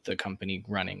to keep the company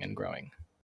running and growing?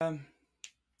 Um,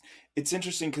 it's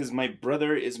interesting because my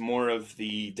brother is more of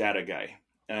the data guy.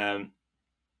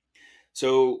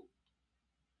 So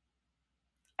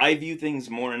I view things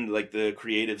more in like the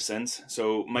creative sense.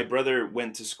 So my brother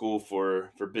went to school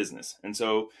for business, and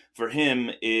so for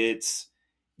him, it's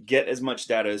get as much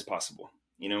data as possible,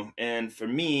 you know. And for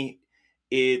me,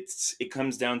 it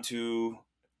comes down to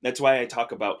that's why I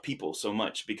talk about people so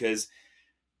much because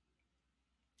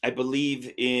I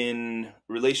believe in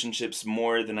relationships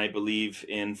more than I believe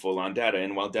in full on data.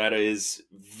 And while data is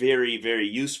very very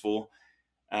useful,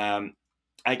 um,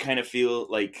 I kind of feel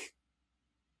like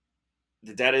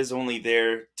the data is only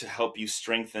there to help you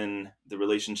strengthen the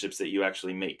relationships that you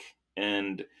actually make,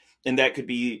 and that could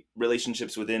be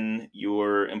relationships within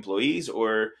your employees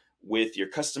or with your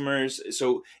customers.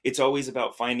 So it's always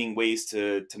about finding ways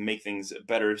to make things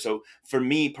better. So for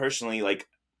me personally, like,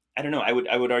 I don't know, I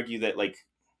would argue that like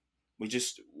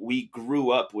we grew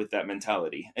up with that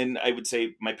mentality. And I would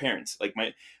say my parents, like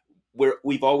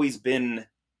we've always been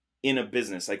in a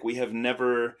business. Like we have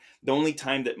never, the only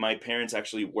time that my parents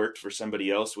actually worked for somebody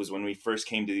else was when we first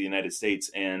came to the United States.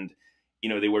 And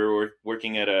they were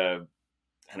working at a,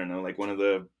 I don't know, like one of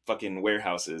the fucking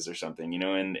warehouses or something,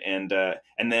 and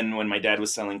then when my dad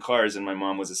was selling cars and my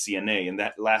mom was a CNA, and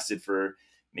that lasted for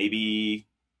maybe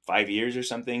 5 years or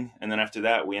something. And then after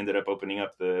that we ended up opening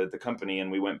up the company,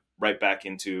 and we went right back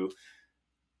into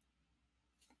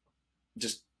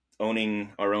just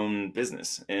owning our own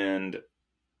business. And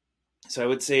so I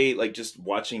would say like just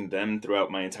watching them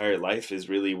throughout my entire life is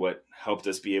really what helped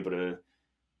us be able to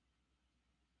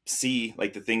see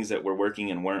like the things that were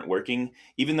working and weren't working.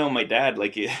 Even though my dad,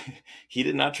 like he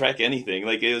did not track anything.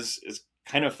 Like it's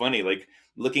kind of funny, like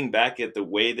looking back at the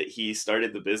way that he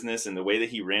started the business and the way that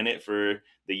he ran it for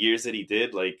the years that he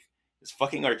did. Like it's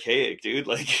fucking archaic, dude.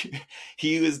 Like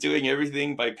he was doing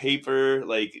everything by paper.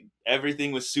 Like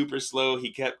everything was super slow.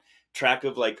 He kept track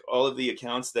of like all of the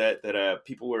accounts that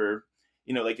people were,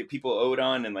 like if people owed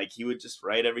on, and like he would just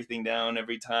write everything down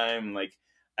every time. Like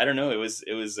I don't know, it was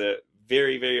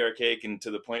very very archaic, and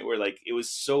to the point where like it was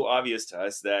so obvious to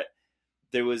us that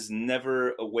there was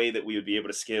never a way that we would be able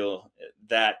to scale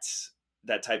that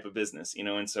type of business,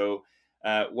 and so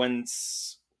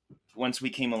once we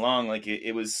came along, like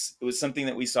it was something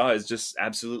that we saw as just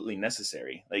absolutely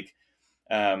necessary. Like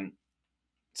um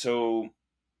so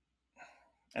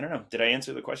I don't know, did I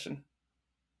answer the question?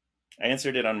 I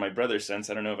answered it on my brother's sense.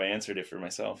 I don't know if I answered it for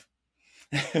myself.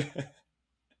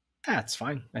 That's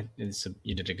fine.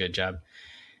 You did a good job.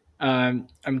 I'm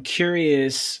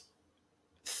curious,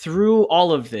 through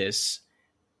all of this,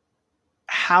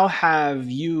 how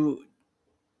have you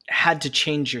had to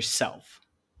change yourself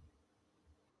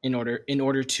in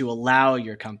order to allow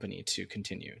your company to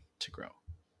continue to grow?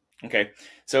 Okay,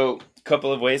 so a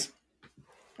couple of ways.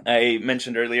 I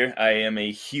mentioned earlier I am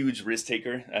a huge risk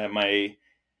taker.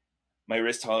 My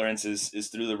risk tolerance is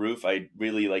through the roof. I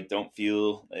really like don't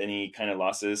feel any kind of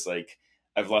losses. Like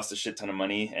I've lost a shit ton of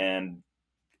money, and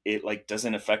it like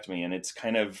doesn't affect me, and it's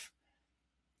kind of,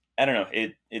 I don't know,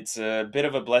 it's a bit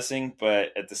of a blessing, but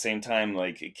at the same time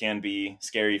like it can be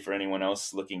scary for anyone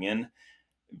else looking in,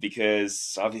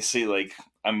 because obviously like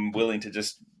I'm willing to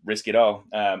just risk it all.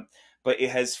 But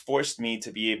it has forced me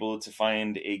to be able to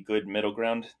find a good middle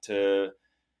ground to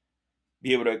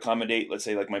be able to accommodate, let's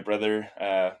say, like my brother,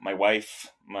 my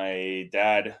wife, my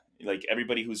dad, like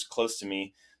everybody who's close to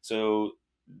me. So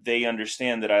they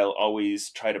understand that I'll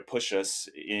always try to push us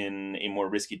in a more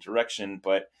risky direction,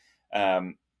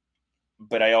 um,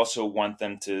 but I also want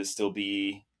them to still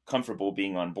be comfortable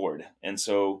being on board. And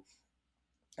so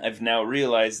I've now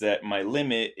realized that my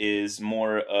limit is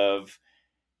more of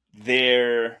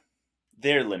their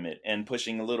their limit and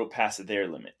pushing a little past their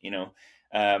limit.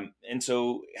 And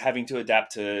so having to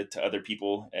adapt to other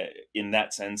people in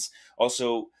that sense.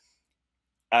 Also,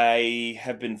 I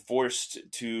have been forced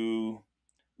to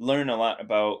learn a lot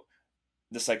about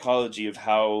the psychology of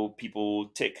how people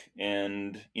tick,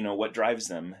 and what drives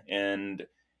them, and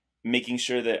making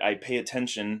sure that I pay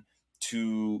attention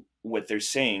to what they're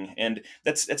saying. And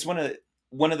that's one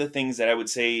of the things that I would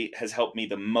say has helped me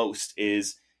the most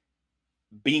is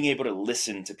being able to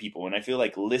listen to people. And I feel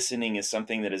like listening is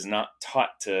something that is not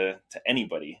taught to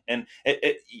anybody. And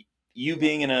you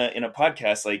being in a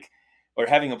podcast, like, or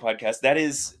having a podcast, that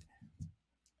is,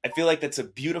 I feel like that's a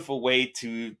beautiful way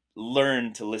to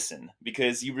learn to listen,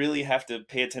 because you really have to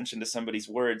pay attention to somebody's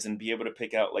words and be able to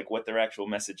pick out like what their actual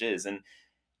message is. And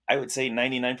I would say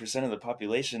 99% of the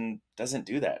population doesn't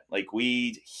do that. Like,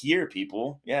 we hear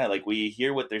people, yeah, like we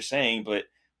hear what they're saying, but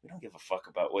we don't give a fuck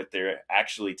about what they're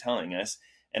actually telling us.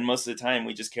 And most of the time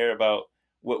we just care about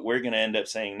what we're going to end up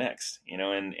saying next, you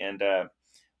know. And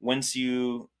once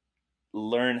you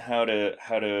learn how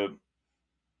to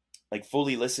like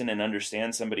fully listen and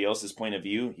understand somebody else's point of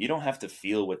view, you don't have to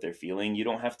feel what they're feeling. You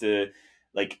don't have to,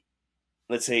 like,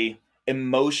 let's say,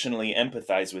 emotionally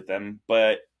empathize with them,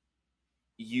 but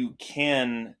you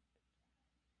can,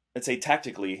 let's say,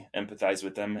 tactically empathize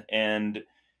with them. And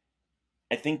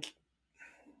I think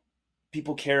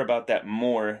people care about that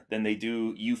more than they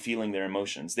do you feeling their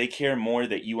emotions. They care more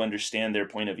that you understand their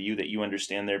point of view, that you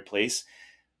understand their place,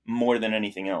 more than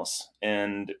anything else.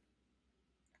 And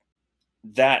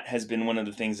that has been one of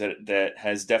the things that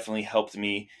has definitely helped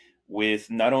me with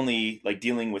not only like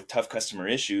dealing with tough customer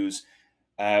issues,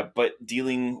 but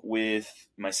dealing with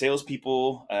my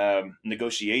salespeople,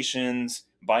 negotiations,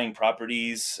 buying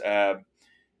properties,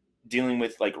 dealing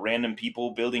with like random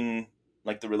people, building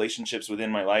like the relationships within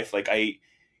my life. Like, I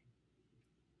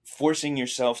forcing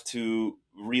yourself to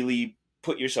really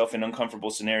put yourself in uncomfortable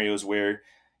scenarios where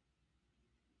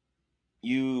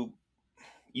you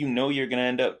know you're going to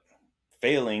end up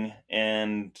failing,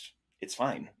 and it's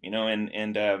fine, you know.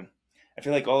 And I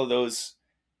feel like all of those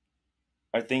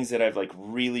are things that I've like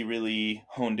really really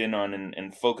honed in on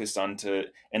and focused on to,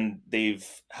 and they've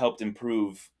helped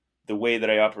improve the way that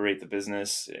I operate the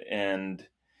business. And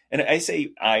I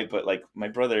say I, but like my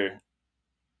brother,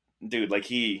 dude, like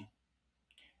he,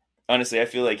 honestly, I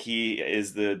feel like he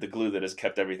is the glue that has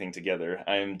kept everything together.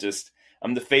 I'm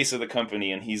the face of the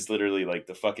company, and he's literally like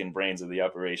the fucking brains of the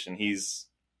operation.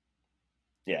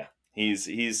 Yeah,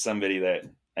 he's somebody that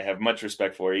I have much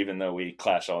respect for, even though we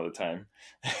clash all the time.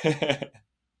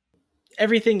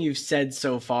 Everything you've said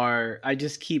so far, I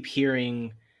just keep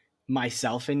hearing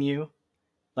myself in you.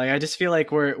 Like, I just feel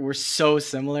like we're so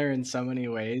similar in so many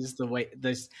ways. The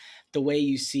way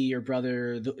you see your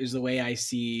brother is the way I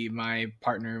see my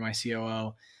partner, my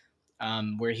COO.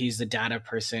 Where he's the data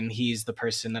person, he's the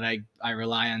person that I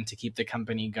rely on to keep the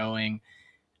company going.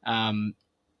 And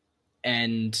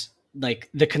like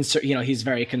he's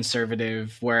very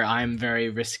conservative, where I'm very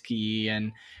risky,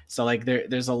 and so like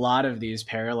there's a lot of these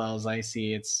parallels I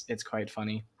see. It's quite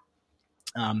funny.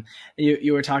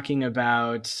 You were talking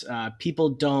about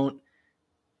people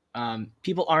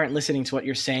aren't listening to what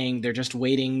you're saying. They're just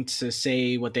waiting to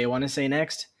say what they want to say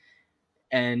next.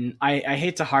 And I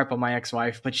hate to harp on my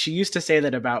ex-wife, but she used to say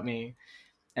that about me.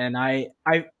 And I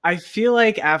feel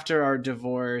like after our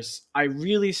divorce, I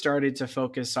really started to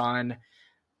focus on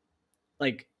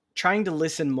like trying to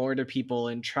listen more to people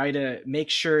and try to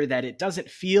make sure that it doesn't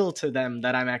feel to them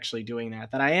that I'm actually doing that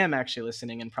I am actually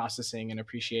listening and processing and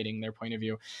appreciating their point of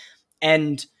view,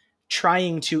 and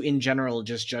trying to in general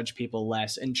just judge people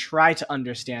less and try to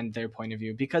understand their point of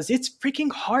view, because it's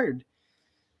freaking hard.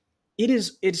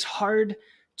 It's hard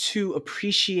to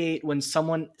appreciate when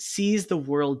someone sees the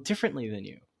world differently than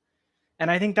you. And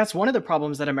I think that's one of the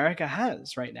problems that America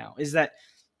has right now, is that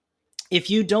if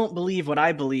you don't believe what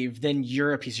I believe, then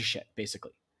you're a piece of shit,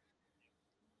 basically.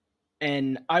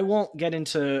 And I won't get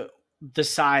into the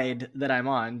side that I'm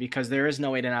on, because there is no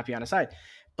way to not be on a side.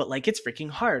 But like, it's freaking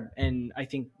hard. And I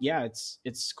think, yeah,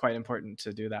 it's quite important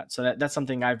to do that. So that's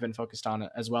something I've been focused on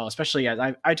as well, especially as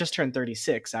I just turned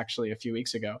 36 actually a few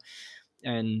weeks ago.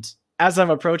 And as I'm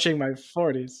approaching my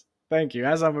 40s, thank you.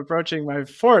 As I'm approaching my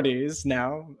 40s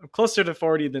now, I'm closer to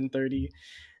 40 than 30.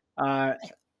 Uh,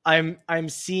 I'm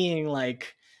seeing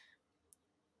like,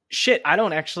 shit, I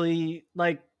don't actually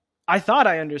like. I thought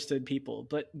I understood people,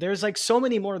 but there's like so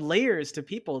many more layers to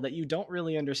people that you don't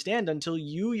really understand until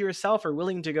you yourself are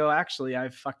willing to go, actually,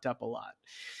 I've fucked up a lot.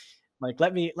 Like,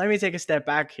 let me take a step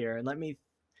back here, and let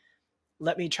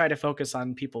me try to focus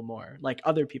on people more, like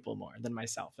other people more than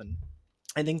myself. And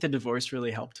I think the divorce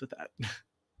really helped with that.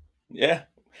 Yeah.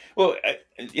 Well,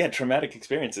 yeah, traumatic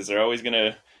experiences are always going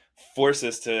to force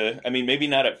us to, I mean, maybe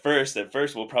not at first. At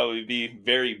first, we'll probably be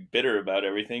very bitter about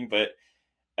everything, but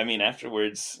I mean,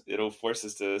 afterwards, it'll force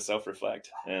us to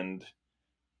self-reflect. And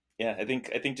yeah, I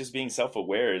think just being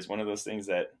self-aware is one of those things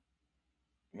that,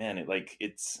 man,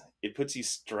 it puts you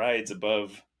strides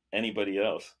above anybody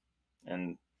else.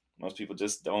 And most people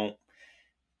just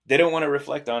they don't want to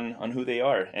reflect on who they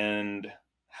are and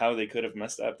how they could have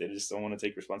messed up. They just don't want to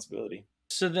take responsibility.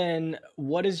 So then,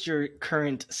 what is your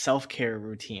current self-care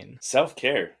routine?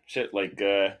 Self-care, shit, like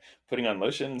putting on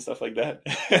lotion and stuff like that.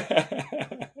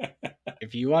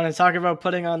 if you want to talk about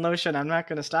putting on lotion, I'm not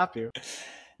going to stop you.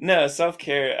 No,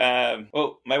 self-care.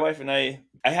 Well, my wife and I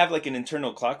have like an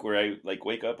internal clock where I like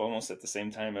wake up almost at the same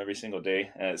time every single day.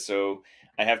 So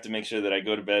I have to make sure that I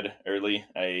go to bed early.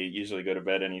 I usually go to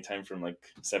bed anytime from like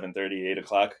 7:30, 8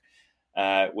 o'clock.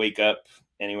 Wake up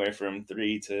anywhere from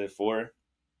 3 to 4.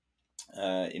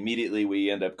 Immediately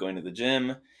we end up going to the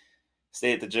gym.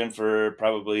 Stay at the gym for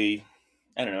probably,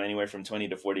 I don't know, anywhere from 20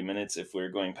 to 40 minutes. If we're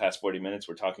going past 40 minutes,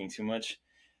 we're talking too much.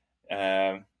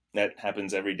 That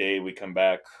happens every day. We come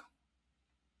back.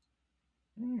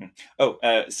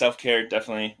 Self-care,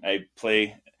 definitely. I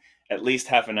play at least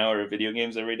half an hour of video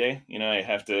games every day. I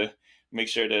have to make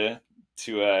sure to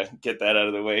get that out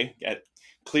of the way. It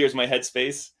clears my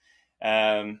headspace.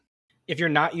 If you're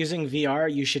not using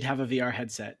VR, you should have a VR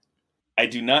headset. I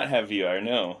do not have VR.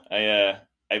 No,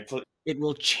 I play. It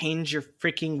will change your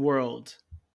freaking world.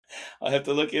 I'll have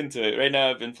to look into it. Right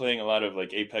now, I've been playing a lot of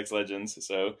like Apex Legends,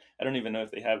 so I don't even know if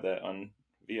they have that on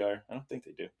VR. I don't think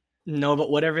they do. No,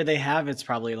 but whatever they have, it's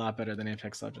probably a lot better than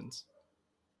Apex Legends.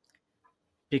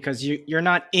 Because you're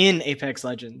not in Apex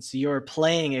Legends. You're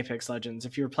playing Apex Legends.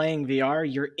 If you're playing VR,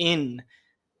 you're in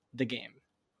the game.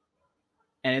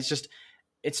 And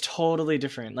it's totally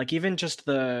different. Like even just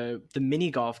the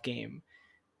mini golf game,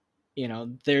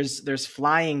 there's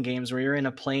flying games where you're in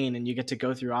a plane and you get to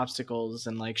go through obstacles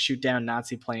and like shoot down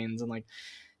Nazi planes, and like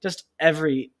just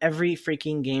every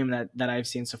freaking game that I've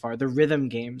seen so far. The rhythm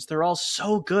games, they're all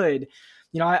so good.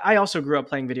 I also grew up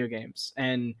playing video games,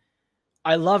 and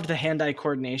I loved the hand-eye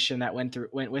coordination that went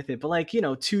with it. But like,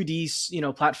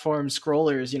 2D, platform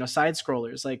scrollers, side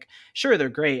scrollers, like sure, they're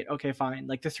great. Okay, fine.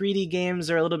 Like the 3D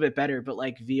games are a little bit better, but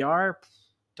like VR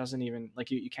doesn't even,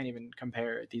 like, you can't even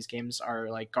compare. These games are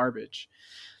like garbage.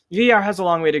 VR has a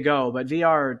long way to go, but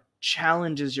VR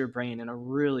challenges your brain in a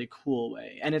really cool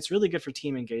way, and it's really good for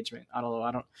team engagement.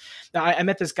 I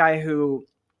met this guy who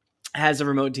has a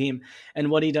remote team,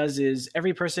 and what he does is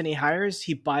every person he hires,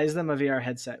 he buys them a VR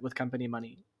headset with company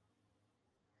money.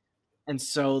 And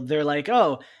so they're like,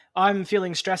 oh, I'm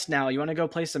feeling stressed now, you want to go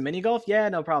play some mini golf? Yeah,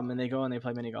 no problem. And they go and they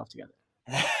play mini golf together.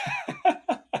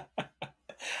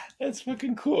 That's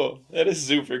fucking cool. That is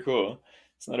super cool.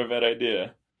 It's not a bad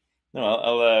idea. No,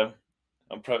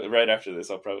 I'll probably, right after this,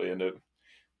 I'll probably end up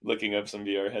looking up some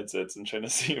VR headsets and trying to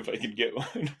see if I can get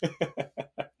one.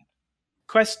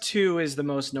 Quest 2 is the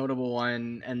most notable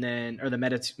one, and then, or the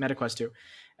Meta Quest 2.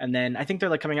 And then I think they're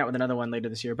like coming out with another one later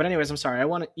this year. But anyways, I'm sorry. I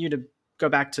want you to go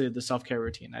back to the self-care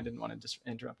routine. I didn't want to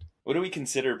interrupt. What do we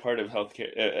consider part of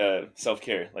healthcare,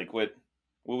 self-care? Like what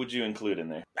would you include in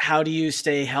there? How do you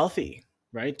stay healthy,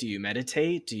 right? Do you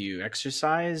meditate? Do you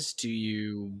exercise? Do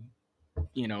you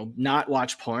not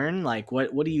watch porn? Like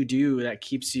what do you do that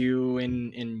keeps you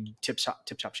in tip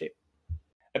top shape?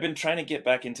 I've been trying to get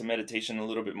back into meditation a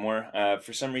little bit more.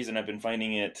 For some reason, I've been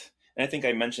finding it, and I think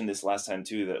I mentioned this last time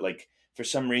too, that like for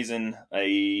some reason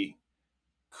I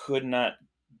could not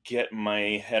get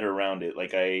my head around it.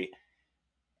 Like I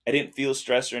didn't feel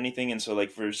stressed or anything, and so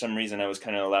like for some reason I was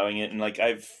kind of allowing it, and like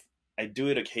I do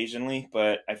it occasionally,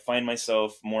 but I find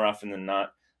myself more often than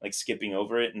not like skipping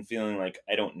over it and feeling like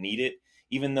I don't need it.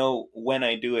 Even though when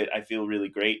I do it, I feel really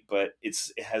great, but it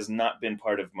has not been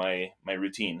part of my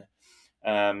routine.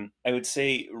 I would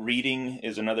say reading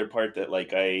is another part that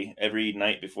like I every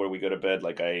night before we go to bed,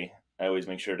 like I always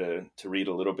make sure to read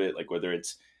a little bit, like whether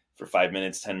it's for 5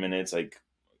 minutes, 10 minutes, like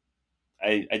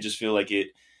I just feel like it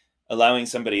allowing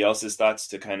somebody else's thoughts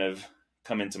to kind of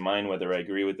come into mind, whether I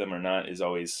agree with them or not, is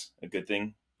always a good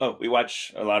thing. Oh, we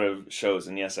watch a lot of shows,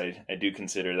 and yes, I do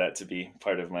consider that to be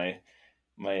part of my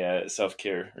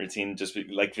self-care routine. Just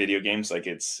like video games, like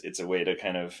it's a way to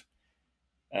kind of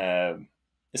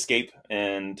escape,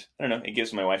 and I don't know, it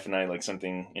gives my wife and I like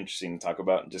something interesting to talk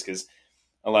about, just because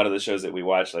a lot of the shows that we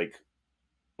watch, like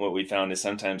what we found is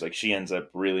sometimes like she ends up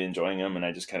really enjoying them, and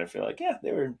I just kind of feel like, yeah,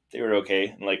 they were okay,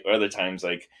 and like other times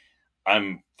like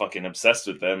I'm fucking obsessed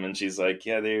with them, and she's like,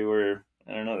 yeah, they were,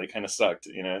 I don't know, they kind of sucked,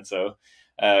 and so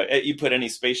you put any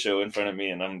space show in front of me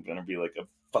and I'm gonna be like a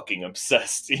fucking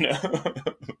obsessed,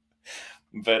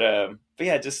 but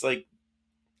yeah, just like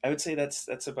I would say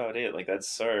that's about it. Like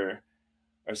that's our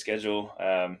schedule.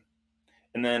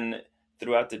 And then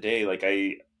throughout the day, like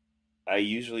I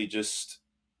usually just,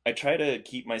 I try to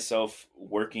keep myself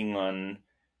working on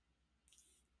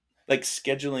like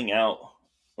scheduling out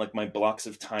like my blocks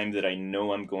of time that I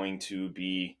know I'm going to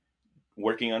be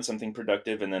working on something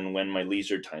productive, and then when my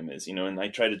leisure time is, and I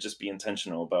try to just be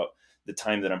intentional about the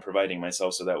time that I'm providing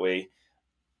myself, so that way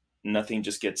nothing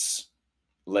just gets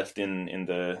left in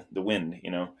the wind.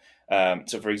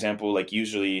 So for example, like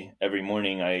usually every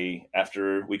morning,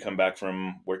 after we come back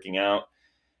from working out,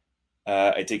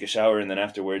 I take a shower, and then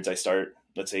afterwards I start,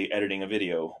 let's say, editing a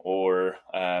video, or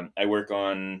I work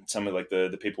on some of like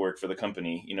the paperwork for the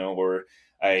company, or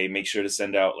I make sure to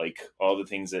send out like all the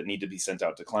things that need to be sent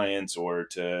out to clients or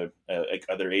to like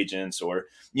other agents, or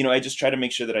I just try to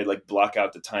make sure that I like block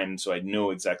out the time so I know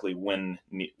exactly when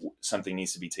something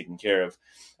needs to be taken care of,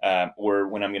 or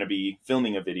when I'm going to be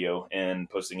filming a video and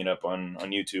posting it up on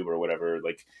YouTube or whatever.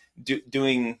 Like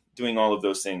doing all of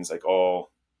those things, like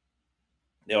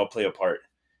they all play a part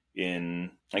in,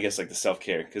 I guess, like the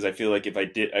self-care, because I feel like if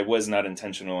I was not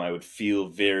intentional, I would feel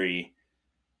very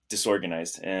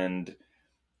disorganized. And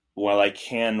while I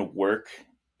can work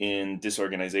in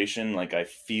disorganization, like I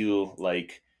feel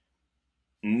like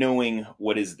knowing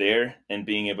what is there and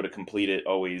being able to complete it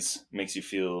always makes you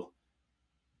feel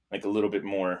like a little bit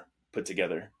more put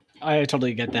together. I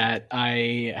totally get that.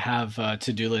 I have a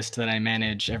to-do list that I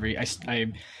manage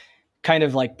I kind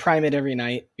of like prime it every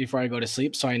night before I go to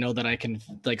sleep, so I know that I can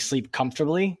like sleep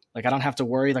comfortably. Like I don't have to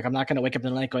worry. Like I'm not going to wake up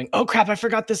in the night going, "Oh crap, I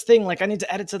forgot this thing. Like I need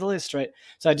to add it to the list," right?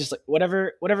 So I just like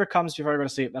whatever comes before I go to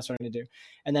sleep, that's what I'm going to do.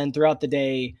 And then throughout the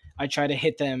day, I try to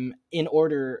hit them in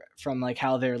order from like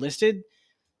how they're listed.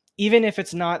 Even if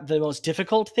it's not the most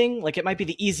difficult thing, like it might be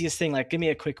the easiest thing, like give me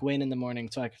a quick win in the morning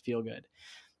so I can feel good.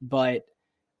 But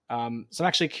so I'm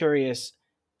actually curious,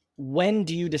 when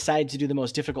do you decide to do the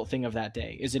most difficult thing of that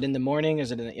day? Is it in the morning?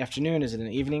 Is it in the afternoon? Is it in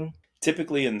the evening?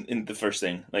 Typically in the first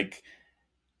thing, like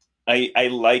I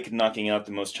like knocking out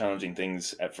the most challenging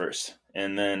things at first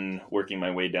and then working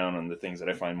my way down on the things that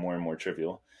I find more and more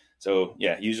trivial. So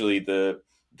yeah, usually the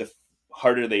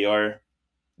harder they are,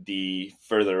 the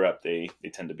further up they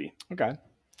tend to be. Okay,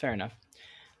 fair enough.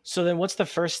 So then what's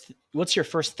your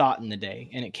first thought in the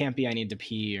day? And it can't be I need to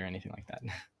pee or anything like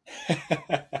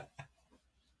that.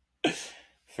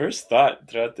 First thought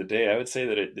throughout the day, I would say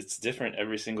that it's different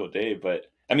every single day. But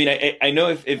I mean, I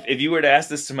know if you were to ask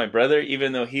this to my brother,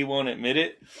 even though he won't admit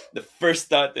it, the first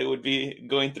thought that would be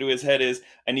going through his head is,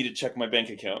 I need to check my bank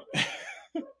account.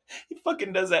 He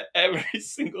fucking does that every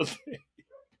single day.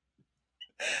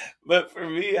 But for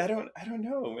me, I don't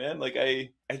know, man. Like I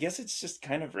guess it's just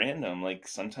kind of random. Like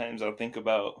sometimes I'll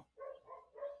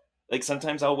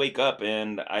wake up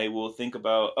and I will think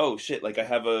about, oh shit, like I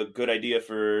have a good idea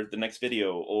for the next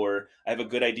video, or I have a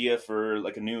good idea for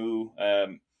like a new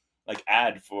like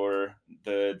ad for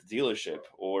the dealership,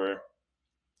 or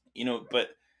but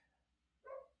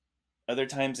other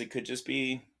times it could just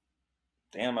be,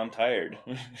 damn, I'm tired.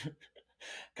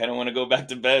 Kind of want to go back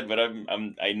to bed, but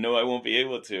I know I won't be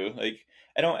able to. Like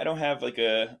I don't have like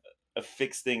a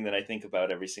fixed thing that I think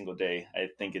about every single day. I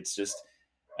think it's just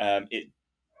it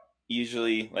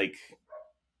usually like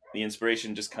the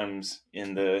inspiration just comes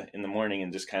in the morning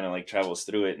and just kind of like travels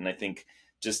through it. And I think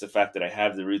just the fact that I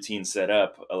have the routine set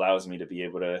up allows me to be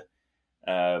able to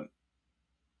uh,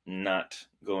 not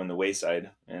go in the wayside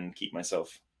and keep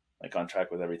myself like on track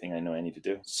with everything I know I need to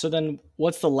do. So then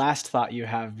what's the last thought you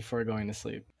have before going to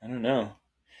sleep? I don't know.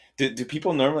 Do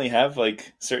people normally have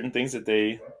like certain things that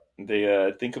they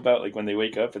think about like when they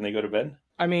wake up and they go to bed?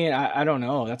 I mean, I don't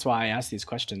know. That's why I ask these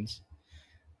questions.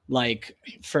 Like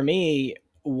for me,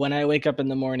 when I wake up in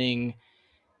the morning,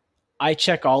 I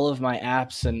check all of my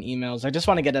apps and emails. I just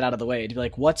want to get it out of the way to be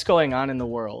like, what's going on in the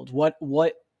world? What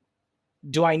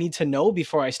do I need to know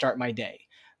before I start my day?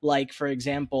 Like, for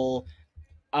example,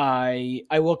 I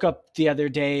woke up the other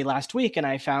day last week and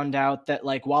I found out that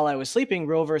like while I was sleeping,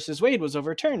 Roe versus Wade was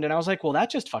overturned. And I was like, well,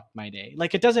 that just fucked my day.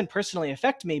 Like it doesn't personally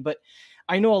affect me, but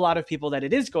I know a lot of people that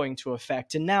it is going to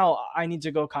affect. And now I need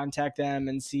to go contact them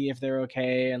and see if they're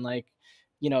okay and like,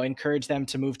 encourage them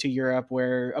to move to Europe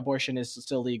where abortion is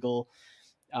still legal.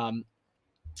 Um,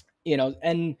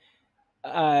 and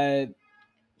uh,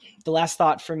 the last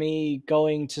thought for me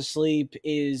going to sleep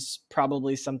is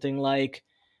probably something like,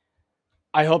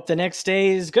 I hope the next day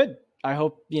is good. I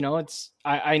hope,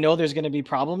 I know there's going to be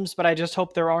problems, but I just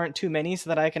hope there aren't too many so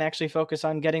that I can actually focus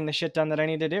on getting the shit done that I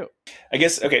need to do. I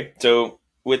guess, okay. So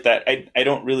with that, I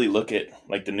don't really look at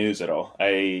like the news at all.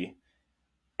 I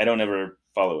don't ever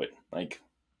follow it like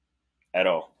at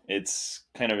all. It's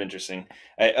kind of interesting.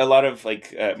 A lot of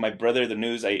like my brother, the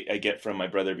news I get from my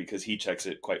brother because he checks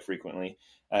it quite frequently,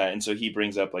 and so he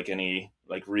brings up like any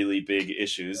like really big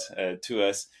issues to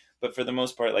us. But for the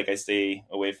most part, like I stay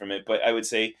away from it. But I would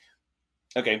say,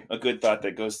 okay, a good thought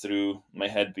that goes through my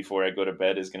head before I go to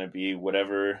bed is going to be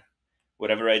whatever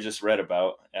I just read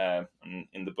about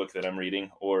in the book that I'm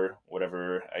reading, or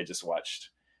whatever I just watched.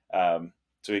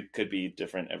 So it could be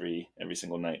different every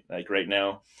single night. Like right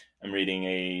now, I'm reading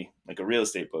a real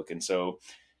estate book, and so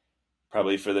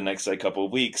probably for the next like couple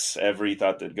of weeks, every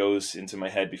thought that goes into my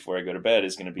head before I go to bed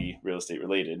is going to be real estate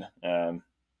related.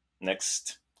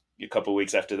 next a couple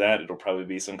weeks after that, it'll probably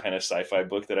be some kind of sci-fi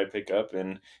book that I pick up,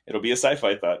 and it'll be a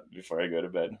sci-fi thought before I go to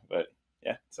bed. But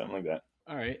yeah, something like that.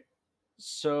 All right.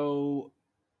 So,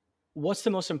 what's the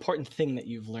most important thing that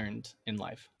you've learned in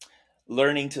life?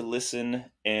 Learning to listen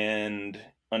and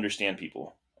understand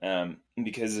people,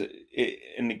 because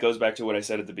it goes back to what I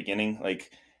said at the beginning. Like,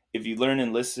 if you learn to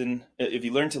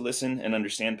listen and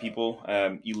understand people,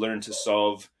 you learn to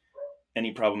solve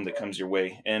any problem that comes your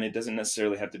way. And it doesn't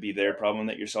necessarily have to be their problem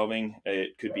that you're solving.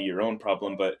 It could be your own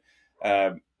problem. But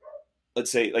uh,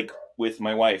 let's say, like with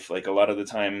my wife, like a lot of the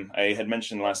time, I had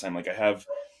mentioned last time, like I have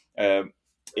uh,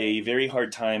 a very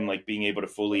hard time like being able to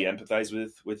fully empathize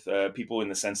with people, in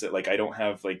the sense that like I don't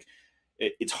have like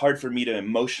it's hard for me to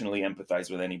emotionally empathize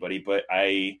with anybody. But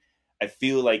I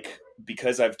feel like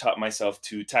because I've taught myself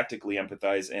to tactically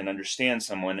empathize and understand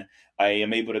someone, I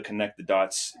am able to connect the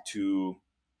dots to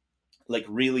like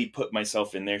really put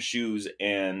myself in their shoes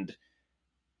and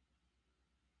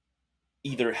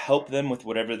either help them with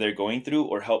whatever they're going through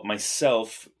or help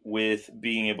myself with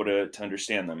being able to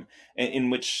understand them. In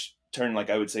which turn, like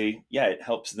I would say, yeah, it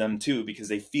helps them too because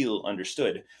they feel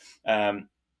understood. Um,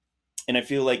 and I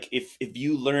feel like if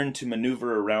you learn to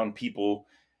maneuver around people,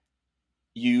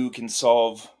 you can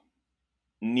solve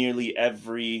nearly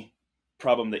every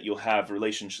problem that you'll have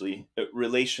relationally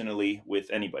with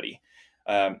anybody.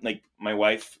 Like my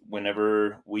wife,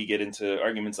 whenever we get into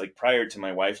arguments, like prior to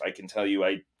my wife, I can tell you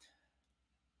I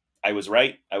was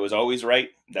right. I was always right.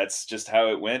 That's just how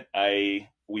it went.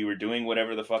 We were doing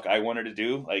whatever the fuck I wanted to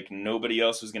do. Like nobody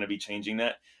else was going to be changing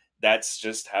that. That's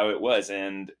just how it was.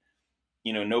 And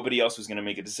nobody else was going to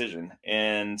make a decision.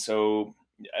 And so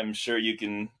I'm sure you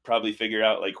can probably figure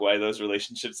out like why those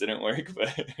relationships didn't work,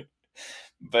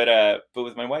 but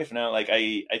with my wife now, like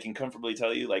I can comfortably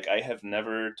tell you, like I have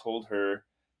never told her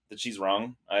that she's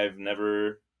wrong. I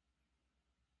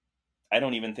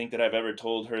don't even think that I've ever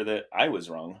told her that I was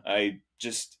wrong. I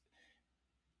just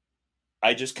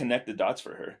connect the dots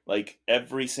for her. Like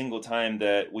every single time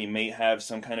that we may have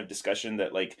some kind of discussion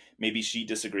that like maybe she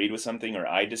disagreed with something or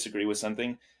I disagree with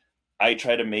something, I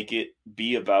try to make it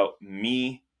be about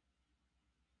me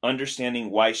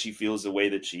understanding why she feels the way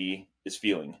that she is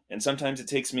feeling. And sometimes it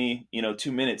takes me,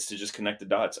 2 minutes to just connect the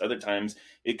dots. Other times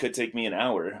it could take me an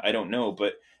hour. I don't know.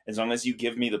 But as long as you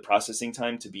give me the processing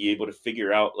time to be able to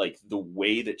figure out like the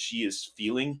way that she is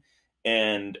feeling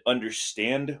and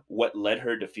understand what led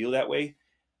her to feel that way,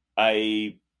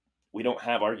 I we don't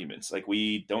have arguments. Like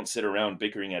we don't sit around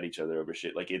bickering at each other over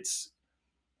shit. Like it's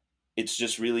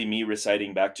just really me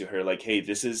reciting back to her like, hey,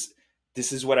 this is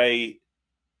what I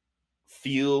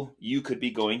feel you could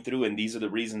be going through, and these are the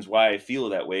reasons why I feel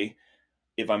that way.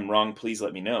 If I'm wrong, please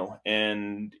let me know.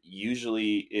 And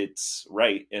usually it's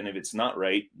right, and if it's not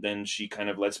right, then she kind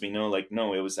of lets me know like,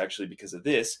 no, it was actually because of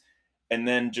this. And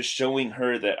then just showing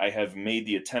her that I have made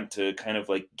the attempt to kind of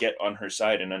like get on her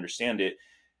side and understand it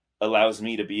allows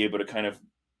me to be able to kind of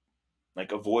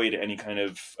like avoid any kind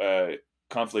of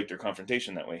conflict or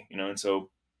confrontation that way. And so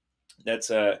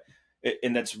that's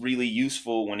and that's really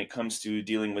useful when it comes to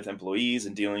dealing with employees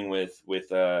and dealing with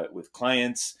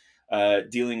clients,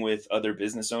 dealing with other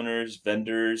business owners,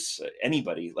 vendors,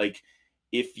 anybody. Like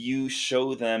if you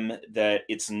show them that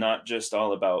it's not just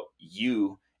all about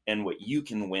you and what you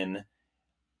can win,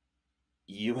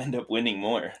 you end up winning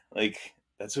more. Like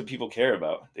that's what people care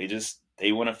about.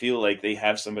 They want to feel like they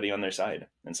have somebody on their side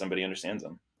and somebody understands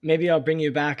them. Maybe I'll bring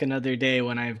you back another day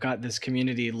when I've got this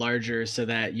community larger so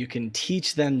that you can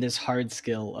teach them this hard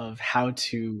skill of how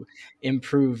to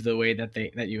improve the way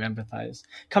that you empathize.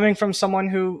 Coming from someone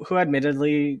who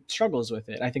admittedly struggles with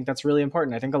it, I think that's really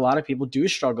important. I think a lot of people do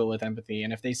struggle with empathy,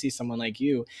 and if they see someone like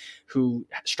you who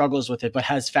struggles with it but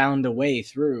has found a way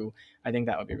through, I think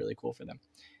that would be really cool for them.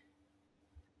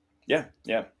 Yeah,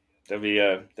 yeah, that'd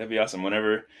be awesome.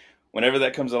 Whenever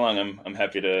that comes along, I'm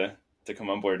happy to come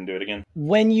on board and do it again.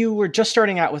 When you were just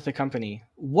starting out with the company,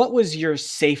 what was your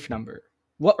safe number?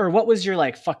 What was your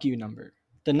like fuck you number?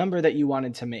 The number that you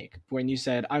wanted to make when you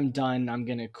said, I'm done, I'm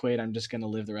gonna quit, I'm just gonna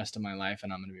live the rest of my life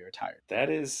and I'm gonna be retired. That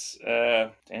is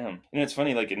damn. It's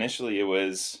funny, like initially it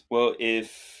was, well,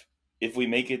 if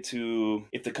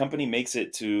the company makes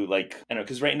it to like, I don't know,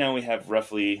 because right now we have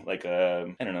roughly like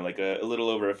I don't know, like a little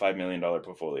over a $5 million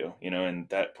portfolio, and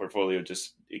that portfolio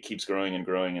just it keeps growing and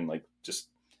growing and like just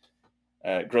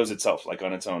grows itself like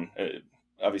on its own.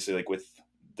 Obviously, like with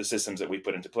the systems that we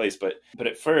put into place, but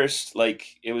at first,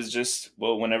 like it was just,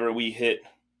 well, whenever we hit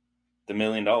the $1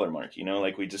 million mark,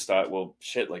 like we just thought, well,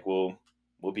 shit, like we'll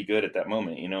be good at that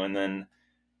moment, and then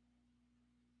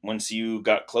once you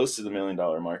got close to the $1 million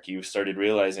mark, you started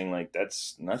realizing like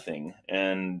that's nothing,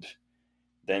 and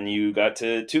Then you got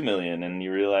to 2 million and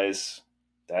you realize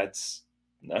that's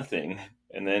nothing.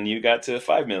 And then you got to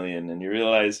 5 million and you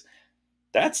realize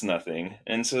that's nothing.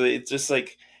 And so it's just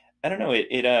like, I don't know,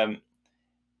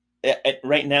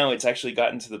 right now it's actually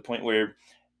gotten to the point where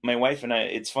my wife and I,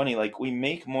 it's funny, like we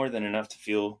make more than enough to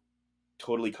feel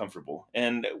totally comfortable.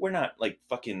 And we're not like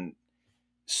fucking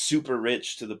super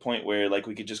rich to the point where like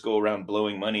we could just go around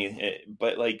blowing money,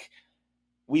 but like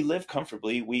we live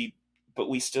comfortably. But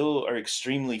we still are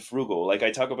extremely frugal. Like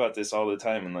I talk about this all the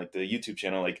time in like the YouTube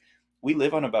channel. Like we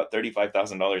live on about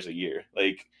 $35,000 a year.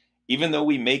 Like even though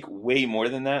we make way more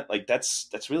than that, like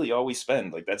that's really all we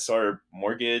spend. Like that's our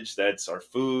mortgage, that's our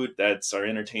food, that's our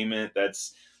entertainment,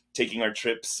 that's taking our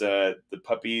trips, the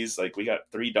puppies. Like we got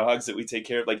 3 dogs that we take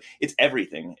care of. Like it's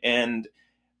everything, and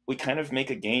we kind of make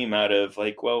a game out of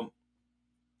like, well,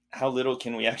 how little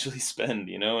can we actually spend,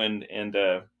 you know? And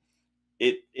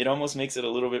it almost makes it a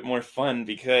little bit more fun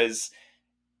because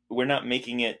we're not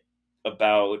making it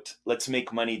about let's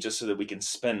make money just so that we can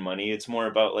spend money. It's more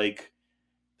about like,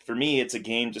 for me it's a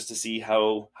game just to see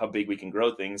how big we can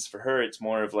grow things. For her it's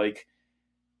more of like,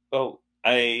 well,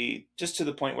 I just to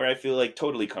the point where I feel like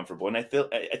totally comfortable, and I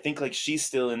think like she's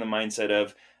still in the mindset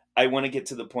of I want to get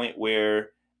to the point where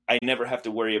I never have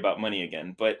to worry about money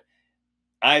again. But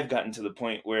I've gotten to the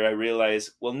point where I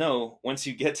realize, well, no, once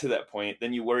you get to that point,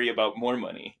 then you worry about more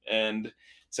money. And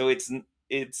so it's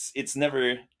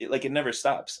never like it never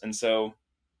stops. And so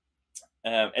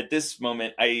at this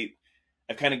moment,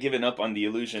 I've kind of given up on the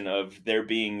illusion of there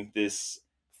being this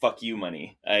fuck you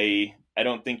money. I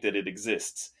don't think that it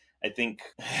exists. I think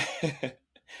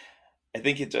I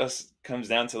think it just comes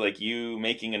down to like you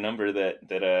making a number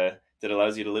that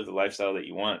allows you to live the lifestyle that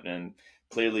you want. And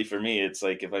clearly for me, it's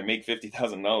like if I make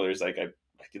 $50,000, like I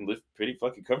can live pretty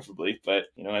fucking comfortably. But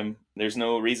you know, there's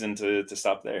no reason to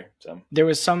stop there. So There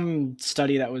was some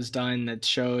study that was done that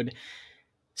showed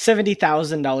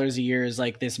 $70,000 a year is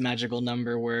like this magical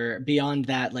number where beyond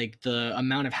that, like the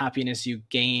amount of happiness you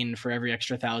gain for every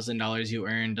extra $1,000 you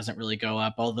earn doesn't really go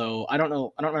up. Although I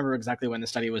don't remember exactly when the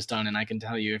study was done, and I can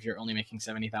tell you if you're only making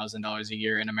 $70,000 a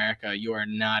year in America, you are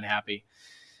not happy.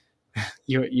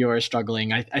 You are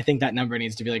struggling. I think that number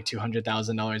needs to be like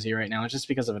 $200,000 a year right now. It's just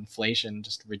because of inflation,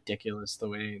 just ridiculous the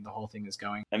way the whole thing is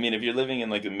going. I mean, if you're living in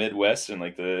like the Midwest and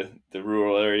like the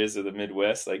rural areas of the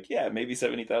Midwest, like yeah, maybe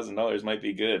 $70,000 might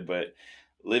be good, but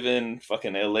live in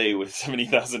fucking LA with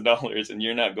 $70,000 and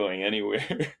you're not going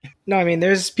anywhere. No, I mean,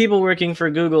 there's people working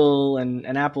for Google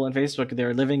and Apple and Facebook.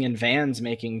 They're living in vans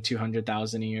making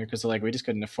 200,000 a year because they're like, we just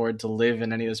couldn't afford to live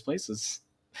in any of those places.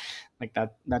 Like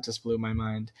that just blew my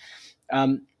mind.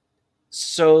 Um,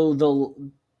 so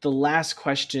the last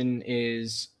question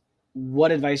is,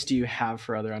 what advice do you have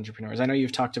for other entrepreneurs? I know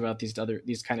you've talked about these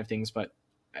kind of things, but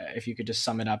if you could just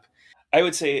sum it up. I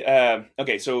would say,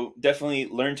 okay, so definitely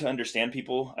learn to understand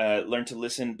people, learn to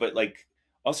listen, but like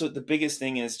also the biggest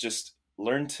thing is just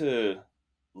learn to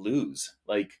lose.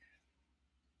 Like,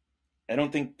 I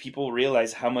don't think people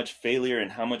realize how much failure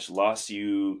and how much loss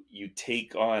you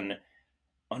take on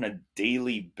a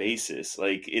daily basis.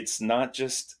 Like, it's not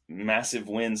just massive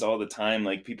wins all the time.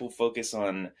 Like, people focus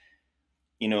on,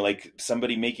 you know, like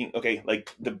somebody making, okay,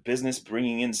 like the business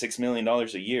bringing in $6 million a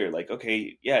year. Like,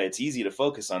 okay, yeah, it's easy to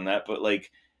focus on that, but like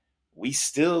we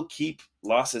still keep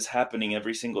losses happening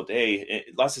every single day.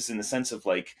 Losses in the sense of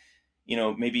like, you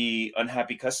know, maybe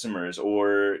unhappy customers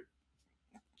or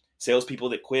salespeople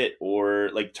that quit or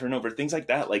like turnover, things like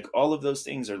that. Like all of those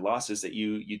things are losses that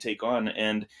you take on.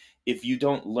 And if you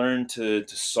don't learn to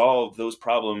solve those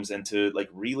problems and to like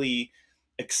really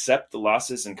accept the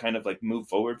losses and kind of like move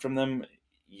forward from them,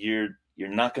 you're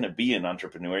not going to be an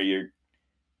entrepreneur. You're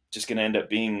just going to end up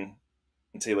being,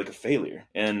 let's say, like a failure.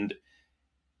 And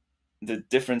the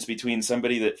difference between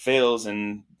somebody that fails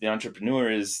and the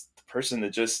entrepreneur is the person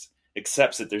that just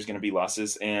accepts that there's going to be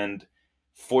losses and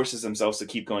forces themselves to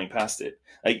keep going past it.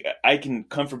 Like I can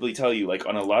comfortably tell you, like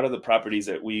on a lot of the properties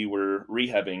that we were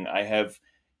rehabbing, I have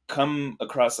come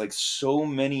across like so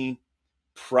many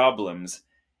problems,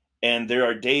 and there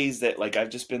are days that like I've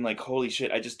just been like, holy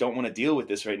shit, I just don't want to deal with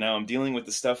this right now. I'm dealing with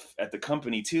the stuff at the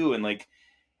company too, and like,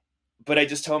 but I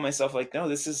just tell myself like, no,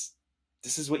 this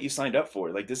is what you signed up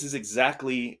for. Like this is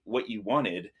exactly what you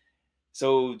wanted.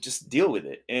 So just deal with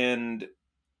it. And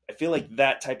I feel like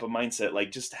that type of mindset,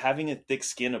 like just having a thick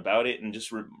skin about it and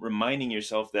just reminding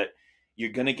yourself that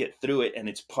you're going to get through it and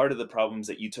it's part of the problems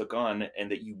that you took on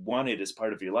and that you wanted as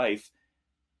part of your life,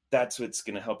 that's what's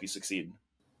going to help you succeed.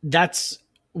 That's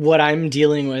what I'm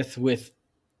dealing with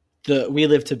the We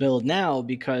Live to Build now,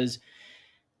 because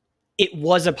it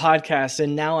was a podcast,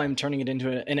 and now I'm turning it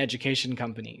into an education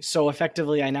company. So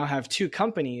effectively, I now have two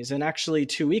companies. And actually,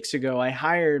 2 weeks ago, I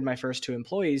hired my first two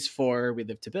employees for We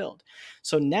Live to Build.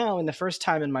 So now, in the first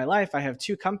time in my life, I have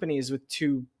two companies with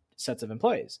two sets of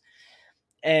employees.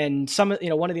 And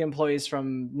one of the employees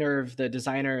from Nerve, the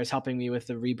designer, is helping me with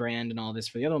the rebrand and all this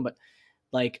for the other one. But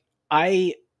like,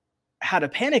 I had a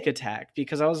panic attack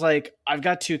because I was like, I've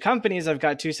got two companies, I've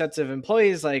got two sets of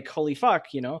employees, like, holy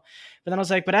fuck, you know? But then I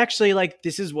was like, but actually, like,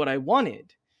 this is what I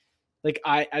wanted. Like,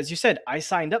 as you said, I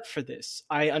signed up for this.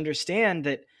 I understand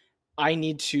that I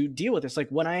need to deal with this. Like,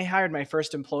 when I hired my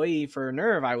first employee for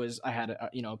Nerve, I had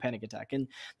a panic attack, and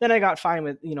then I got fine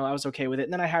with, I was okay with it.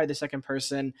 And then I hired the second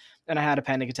person, and I had a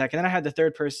panic attack, and then I had the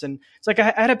third person. It's like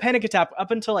I had a panic attack up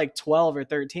until like 12 or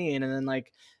 13, and then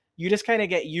like you just kind of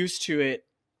get used to it.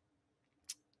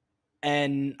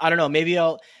 And I don't know, maybe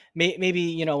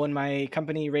when my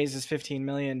company raises 15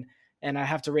 million and I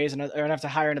have to raise another, or I have to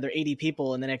hire another 80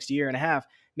 people in the next year and a half,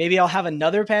 maybe I'll have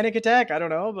another panic attack. I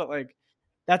don't know, but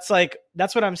that's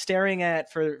what I'm staring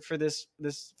at for this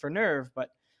for Nerve. But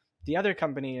the other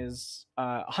company is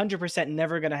 100%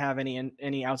 never going to have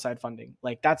any outside funding.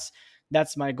 Like, that's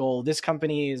my goal. This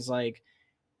company is like,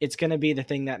 it's going to be the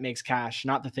thing that makes cash,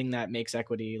 not the thing that makes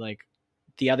equity. Like,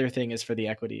 the other thing is for the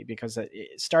equity, because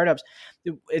startups,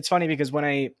 it's funny because when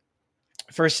I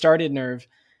first started Nerve,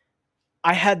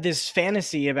 I had this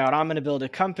fantasy about, I'm going to build a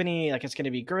company, like, it's going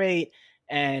to be great,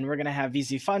 and we're going to have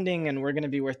VC funding, and we're going to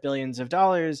be worth billions of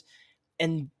dollars.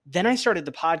 And then I started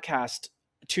the podcast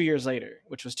 2 years later,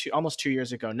 which was almost 2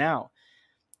 years ago now.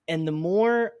 And the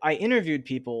more I interviewed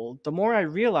people, the more I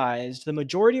realized the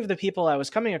majority of the people I was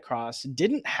coming across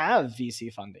didn't have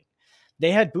VC funding.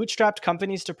 They had bootstrapped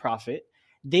companies to profit.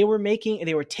 They were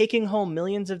taking home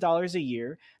millions of dollars a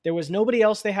year. There was nobody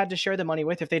else they had to share the money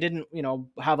with if they didn't,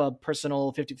 have a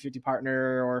personal 50-50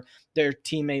 partner, or their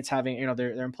teammates having,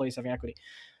 their employees having equity.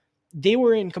 They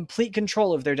were in complete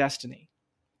control of their destiny.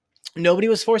 Nobody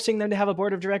was forcing them to have a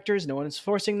board of directors. No one was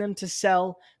forcing them to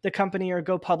sell the company or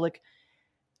go public.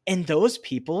 And those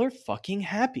people are fucking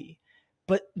happy.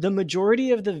 But the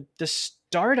majority of the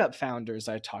startup founders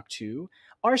I talk to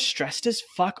are stressed as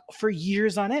fuck for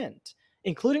years on end,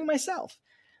 including myself.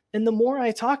 And the more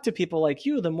I talk to people like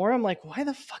you, the more I'm like, why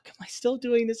the fuck am I still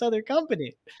doing this other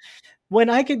company when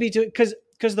I could be doing?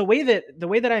 Because the way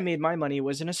that I made my money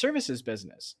was in a services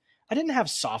business. I didn't have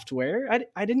software.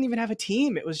 I didn't even have a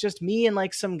team. It was just me and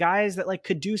like some guys that like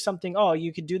could do something. Oh,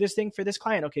 you could do this thing for this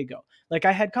client. Okay, go. Like,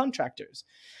 I had contractors,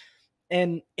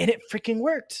 and it freaking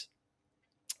worked.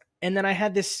 And then I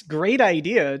had this great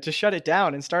idea to shut it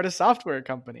down and start a software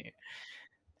company.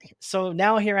 So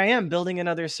now here I am building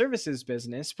another services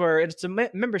business where it's a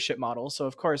membership model. So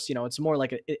of course, it's more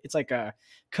like it's like a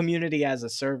community as a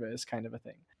service kind of a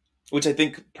thing. Which I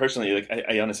think personally, like,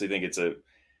 I honestly think it's a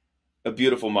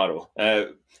beautiful model,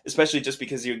 especially just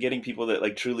because you're getting people that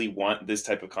like truly want this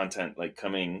type of content, like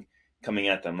coming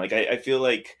at them. Like, I feel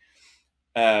like,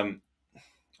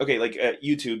 okay, like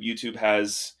YouTube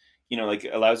has, like,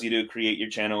 allows you to create your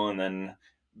channel, and then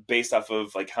based off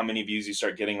of like how many views you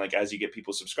start getting, like as you get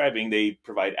people subscribing, they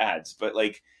provide ads. But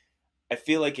like, I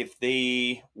feel like if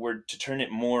they were to turn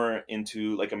it more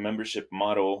into like a membership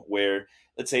model where,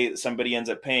 let's say somebody ends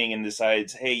up paying and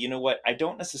decides, hey, you know what? I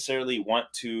don't necessarily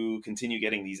want to continue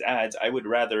getting these ads. I would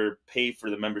rather pay for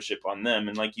the membership on them.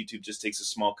 And like, YouTube just takes a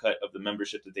small cut of the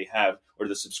membership that they have, or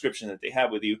the subscription that they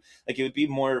have with you. Like, it would be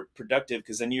more productive,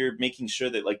 because then you're making sure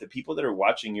that like the people that are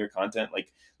watching your content,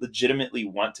 like, legitimately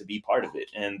want to be part of it,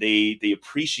 and they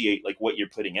appreciate like what you're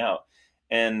putting out.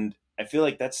 And I feel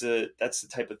like that's the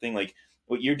type of thing, like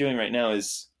what you're doing right now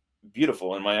is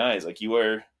beautiful in my eyes. Like,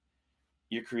 you're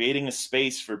creating a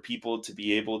space for people to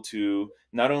be able to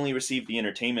not only receive the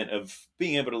entertainment of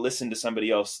being able to listen to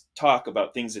somebody else talk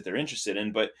about things that they're interested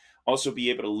in, but also be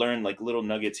able to learn like little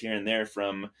nuggets here and there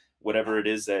from whatever it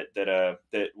is that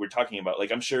we're talking about.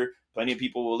 Like, I'm sure plenty of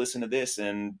people will listen to this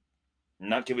and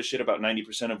not give a shit about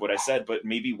 90% of what I said, but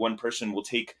maybe one person will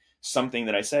take something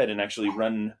that I said and actually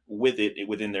run with it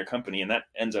within their company. And that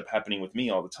ends up happening with me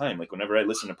all the time. Like, whenever I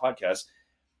listen to podcasts,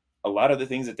 a lot of the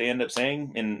things that they end up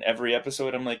saying in every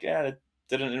episode, I'm like, yeah, that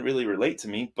didn't really relate to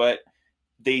me, but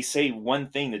they say one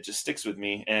thing that just sticks with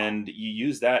me, and you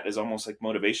use that as almost like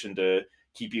motivation to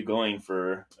keep you going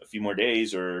for a few more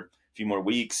days or a few more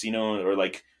weeks, or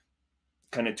like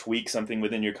kind of tweak something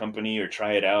within your company or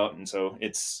try it out. And so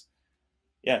it's,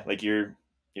 yeah, like you're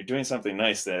doing something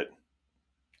nice that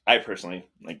I personally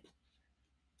like.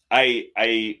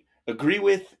 I agree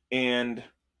with, and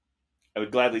I would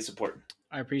gladly support.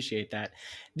 I appreciate that.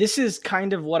 This is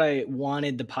kind of what I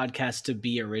wanted the podcast to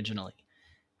be originally,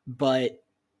 but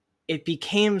it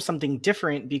became something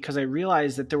different because I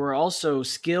realized that there were also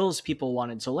skills people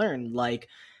wanted to learn, like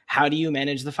how do you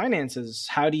manage the finances?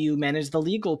 How do you manage the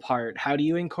legal part? How do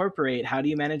you incorporate? How do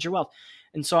you manage your wealth?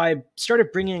 And so I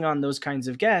started bringing on those kinds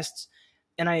of guests,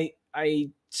 and I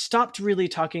stopped really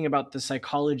talking about the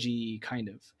psychology kind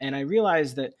of, and I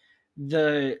realized that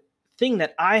the thing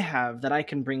that I have that I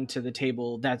can bring to the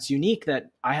table that's unique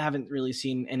that I haven't really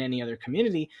seen in any other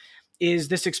community is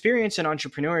this experience in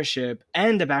entrepreneurship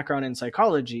and a background in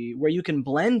psychology where you can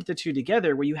blend the two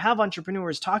together, where you have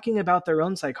entrepreneurs talking about their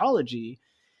own psychology.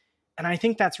 And I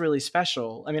think that's really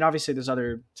special. I mean, obviously there's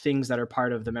other things that are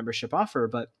part of the membership offer,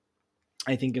 but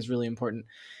I think is really important.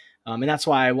 And that's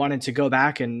why I wanted to go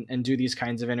back and do these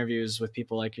kinds of interviews with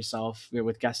people like yourself,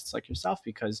 with guests like yourself,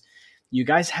 because you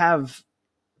guys have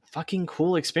fucking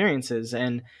cool experiences.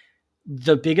 And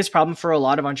the biggest problem for a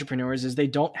lot of entrepreneurs is they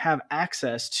don't have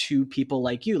access to people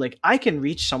like you. Like I can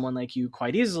reach someone like you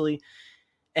quite easily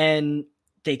and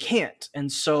they can't.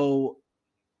 And so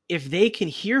if they can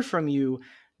hear from you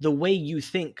the way you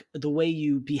think, the way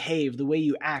you behave, the way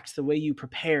you act, the way you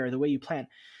prepare, the way you plan,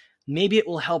 maybe it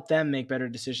will help them make better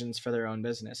decisions for their own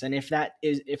business. And if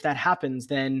that happens,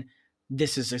 then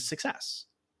this is a success.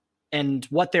 And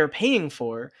what they're paying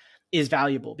for is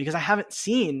valuable because I haven't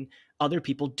seen other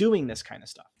people doing this kind of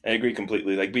stuff. I agree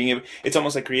completely. Like being able, it's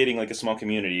almost like creating like a small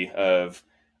community of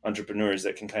entrepreneurs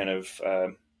that can kind of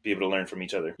be able to learn from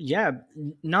each other. Yeah,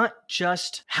 not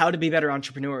just how to be better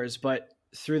entrepreneurs, but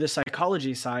through the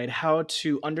psychology side, how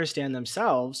to understand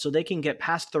themselves so they can get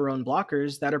past their own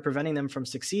blockers that are preventing them from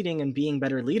succeeding and being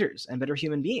better leaders and better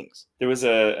human beings. There was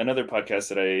another podcast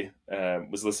that I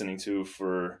was listening to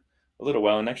for a little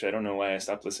while, and actually I don't know why I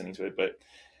stopped listening to it, but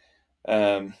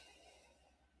it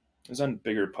was on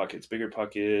Bigger Pockets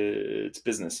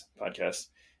business podcast,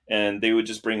 and they would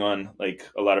just bring on like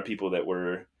a lot of people that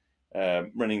were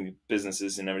running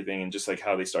businesses and everything, and just like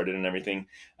how they started and everything.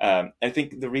 I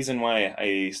think the reason why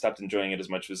I stopped enjoying it as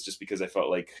much was just because I felt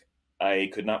like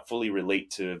I could not fully relate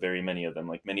to very many of them.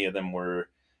 Like many of them were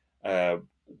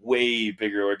way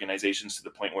bigger organizations to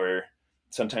the point where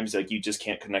sometimes like you just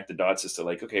can't connect the dots as to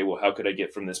like, okay, well, how could I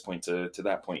get from this point to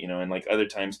that point, and like other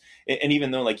times, and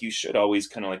even though like you should always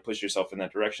kind of like push yourself in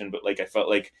that direction, but like I felt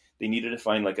like they needed to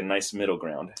find like a nice middle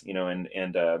ground,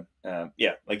 and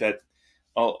yeah, like that.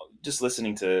 All just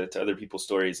listening to other people's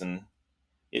stories, and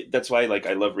that's why like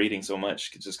I love reading so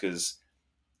much, just because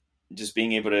just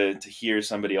being able to hear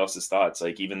somebody else's thoughts,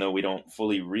 like even though we don't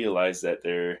fully realize that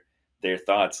their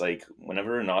thoughts, like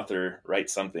whenever an author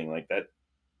writes something like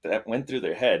that went through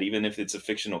their head, even if it's a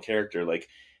fictional character, like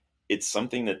it's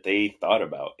something that they thought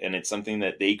about and it's something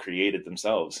that they created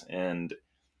themselves, and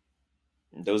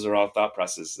those are all thought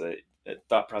processes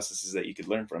that you could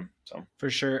learn from. So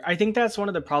for sure. I think that's one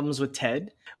of the problems with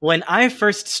TED. When I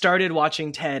first started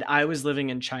watching TED, I was living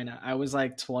in China. I was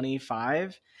like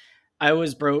 25. I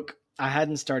was broke. I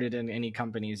hadn't started in any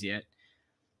companies yet.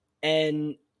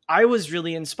 And I was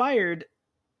really inspired.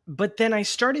 But then I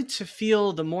started to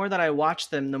feel, the more that I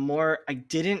watched them, the more I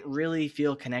didn't really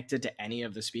feel connected to any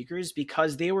of the speakers,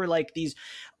 because they were like these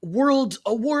world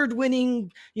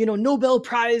award-winning, Nobel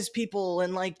Prize people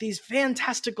and like these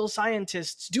fantastical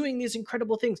scientists doing these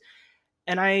incredible things.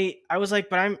 And I was like,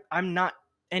 but I'm not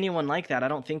anyone like that. I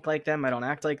don't think like them. I don't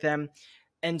act like them.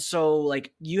 And so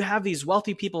like you have these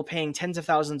wealthy people paying tens of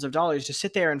thousands of dollars to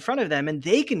sit there in front of them and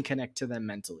they can connect to them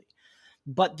mentally.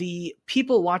 But the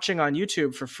people watching on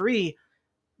YouTube for free,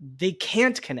 they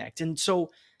can't connect. And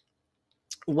so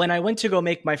when I went to go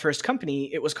make my first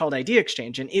company, it was called Idea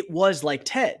Exchange, and it was like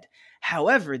TED.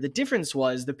 However, the difference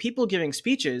was the people giving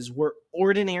speeches were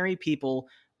ordinary people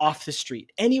off the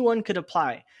street. Anyone could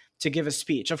apply to give a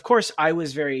speech. Of course, I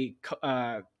was very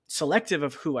selective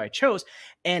of who I chose,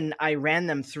 and I ran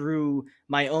them through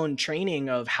my own training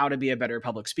of how to be a better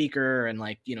public speaker and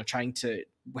like, trying to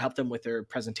help them with their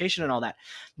presentation and all that.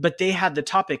 But they had the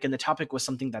topic, and the topic was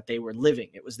something that they were living.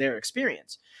 It was their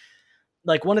experience.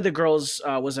 Like one of the girls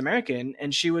was American,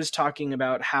 and she was talking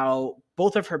about how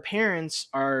both of her parents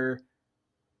are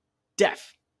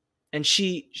deaf and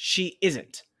she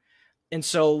isn't. And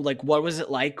so like, what was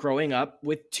it like growing up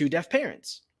with two deaf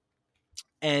parents?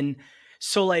 And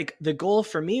so like the goal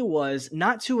for me was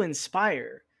not to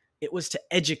inspire, it was to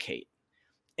educate.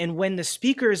 And when the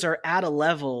speakers are at a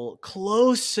level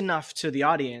close enough to the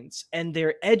audience and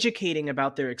they're educating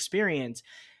about their experience,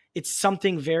 it's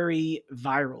something very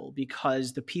viral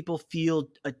because the people feel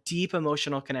a deep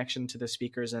emotional connection to the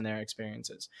speakers and their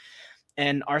experiences.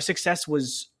 And our success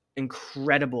was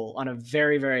incredible on a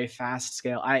very, very fast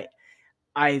scale.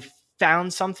 I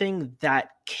found something that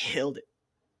killed it.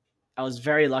 I was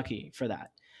very lucky for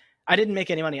that. I didn't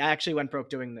make any money. I actually went broke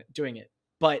doing it.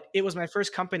 But it was my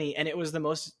first company, and it was the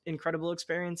most incredible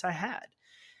experience I had.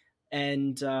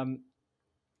 And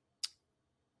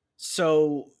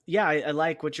so, yeah, I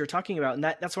like what you're talking about. And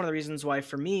that's one of the reasons why,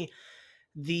 for me,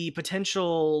 the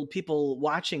potential people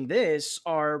watching this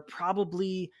are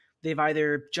probably, they've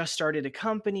either just started a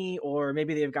company, or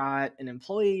maybe they've got an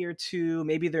employee or two.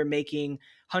 Maybe they're making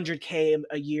 100K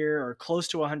a year, or close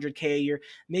to 100K a year.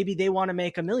 Maybe they want to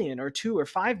make a million or 2 or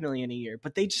 5 million a year,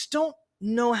 but they just don't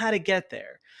know how to get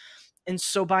there. And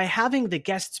so by having the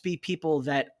guests be people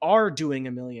that are doing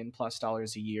 $1 million+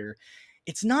 a year,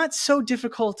 it's not so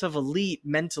difficult of a leap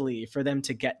mentally for them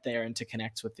to get there and to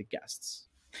connect with the guests.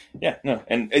 Yeah, no,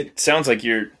 and it sounds like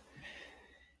you're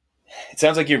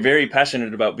very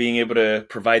passionate about being able to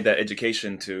provide that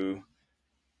education to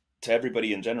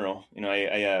everybody in general.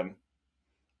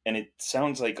 And it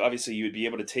sounds like obviously you would be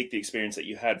able to take the experience that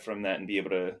you had from that and be able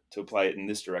to apply it in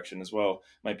this direction as well.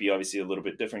 Might be obviously a little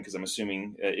bit different, because I'm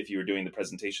assuming if you were doing the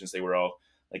presentations, they were all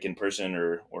like in person,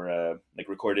 or like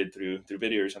recorded through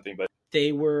video or something. But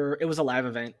it was a live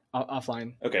event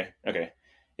offline. Okay.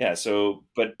 Yeah. So,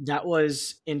 but that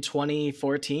was in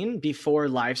 2014, before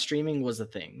live streaming was a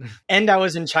thing. And I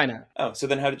was in China. Oh, so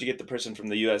then how did you get the person from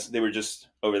the US? They were just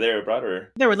over there abroad,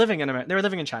 or they were living in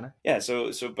China. Yeah.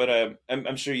 But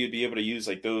I'm sure you'd be able to use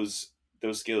like those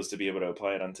skills to be able to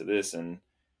apply it onto this, and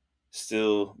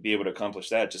still be able to accomplish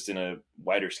that just in a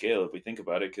wider scale, if we think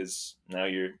about it, because now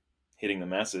you're hitting the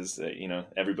masses,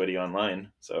 everybody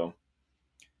online. So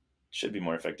it should be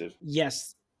more effective.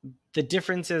 Yes. The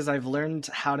difference is I've learned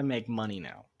how to make money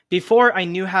now. Before, I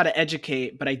knew how to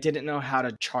educate, but I didn't know how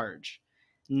to charge.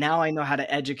 Now I know how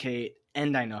to educate,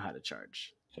 and I know how to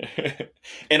charge.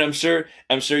 And I'm sure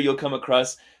you'll come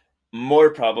across more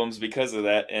problems because of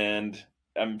that. And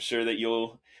I'm sure that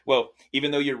even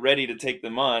though you're ready to take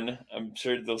them on, I'm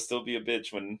sure they'll still be a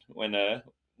bitch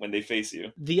when they face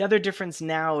you. The other difference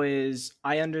now is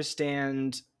I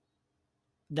understand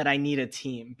that I need a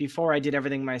team. Before, I did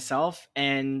everything myself,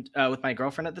 and with my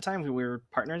girlfriend at the time, we were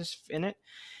partners in it.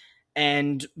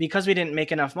 And because we didn't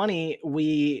make enough money,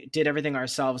 we did everything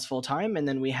ourselves full time. And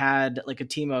then we had like a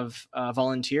team of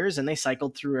volunteers, and they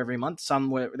cycled through every month.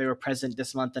 They were present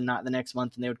this month and not the next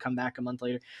month, and they would come back a month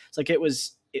later. It's like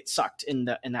it sucked in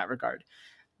that regard.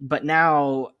 But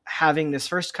now, having this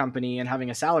first company and having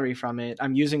a salary from it,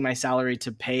 I'm using my salary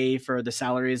to pay for the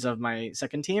salaries of my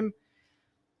second team.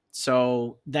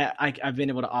 So that I've been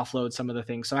able to offload some of the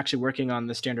things. So I'm actually working on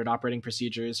the standard operating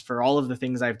procedures for all of the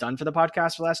things I've done for the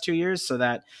podcast for the last 2 years, so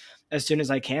that as soon as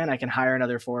I can hire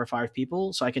another 4 or 5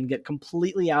 people, so I can get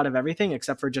completely out of everything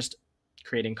except for just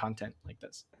creating content like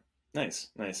this. Nice.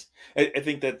 I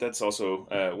think that's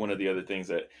also one of the other things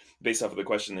that, based off of the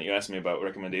question that you asked me about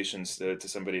recommendations to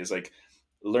somebody, is like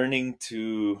learning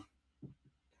to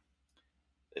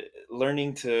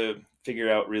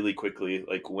figure out really quickly,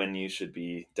 like when you should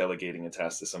be delegating a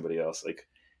task to somebody else.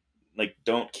 Like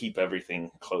don't keep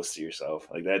everything close to yourself.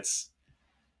 Like that's,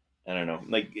 I don't know,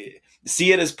 like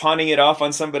see it as pawning it off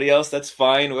on somebody else. That's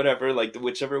fine, whatever, like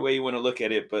whichever way you want to look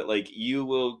at it. But like you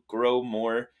will grow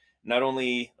more, not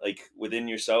only like within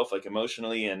yourself, like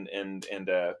emotionally and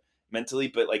mentally,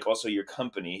 but like also your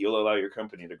company. You'll allow your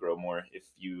company to grow more if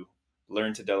you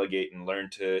learn to delegate and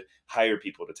learn to hire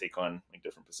people to take on like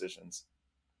different positions.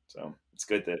 So it's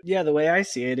good that, yeah, the way I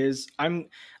see it is I'm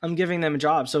giving them a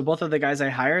job. So both of the guys I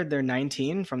hired, they're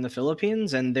 19 from the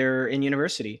Philippines, and they're in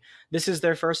university. This is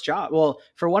their first job. Well,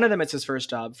 for one of them, it's his first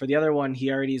job. For the other one,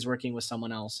 he already is working with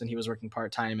someone else, and he was working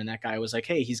part-time. And that guy was like,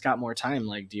 hey, he's got more time.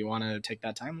 Like, do you want to take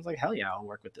that time? I was like, hell yeah, I'll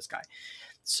work with this guy.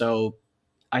 So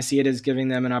I see it as giving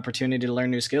them an opportunity to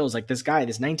learn new skills. Like this guy,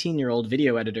 this 19-year-old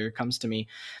video editor comes to me,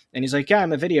 and he's like, yeah,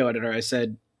 I'm a video editor. I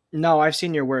said, no, I've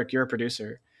seen your work. You're a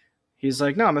producer. He's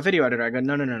like, no, I'm a video editor. I go,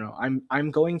 no.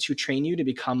 I'm going to train you to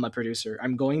become a producer.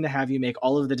 I'm going to have you make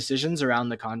all of the decisions around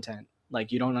the content.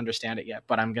 Like, you don't understand it yet,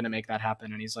 but I'm going to make that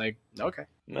happen. And he's like, okay.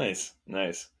 Nice.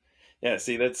 Yeah.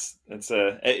 See, that's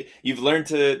you've learned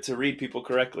to read people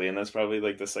correctly. And that's probably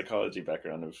like the psychology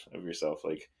background of yourself,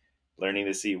 like learning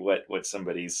to see what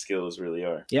somebody's skills really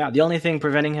are. Yeah. The only thing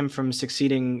preventing him from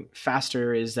succeeding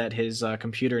faster is that his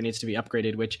computer needs to be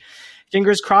upgraded, which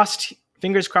fingers crossed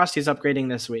he's upgrading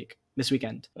this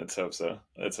weekend. Let's hope so.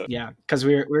 Yeah, because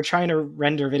we're trying to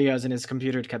render videos and his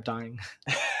computer kept dying.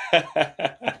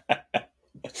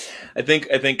 I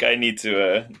think I need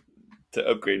to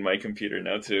upgrade my computer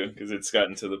now too, because it's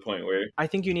gotten to the point where I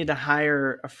think you need to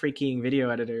hire a freaking video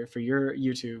editor for your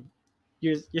YouTube.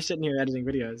 You're sitting here editing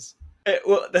videos.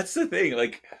 Well, that's the thing.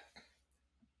 Like,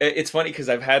 It's funny because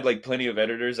I've had like plenty of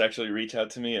editors actually reach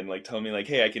out to me and like tell me like,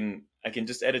 hey, I can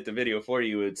just edit the video for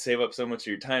you. It would save up so much of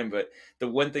your time. But the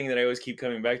one thing that I always keep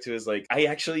coming back to is like, I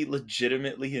actually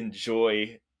legitimately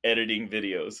enjoy editing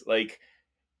videos. Like,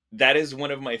 that is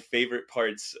one of my favorite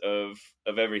parts of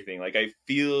everything. Like, I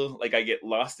feel like I get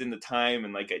lost in the time,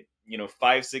 and like,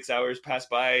 5-6 hours pass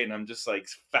by and I'm just like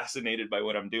fascinated by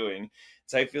what I'm doing.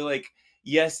 So I feel like,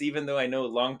 yes, even though I know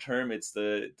long term it's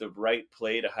the right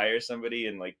play to hire somebody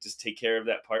and like just take care of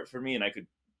that part for me, and I could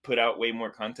put out way more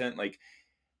content, like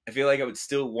I feel like I would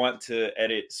still want to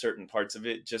edit certain parts of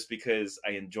it just because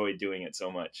I enjoy doing it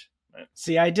so much.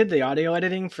 See, I did the audio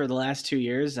editing for the last 2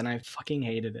 years and I fucking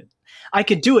hated it. I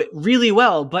could do it really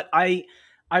well, but I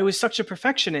was such a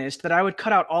perfectionist that I would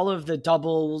cut out all of the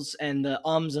doubles and the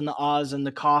ums and the ahs and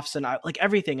the coughs and like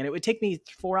everything. And it would take me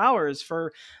 4 hours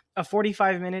for a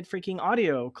 45-minute freaking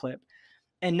audio clip.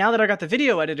 And now that I got the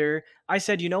video editor, I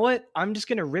said, you know what? I'm just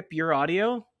going to rip your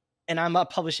audio and I'm not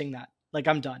publishing that. Like,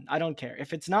 I'm done. I don't care.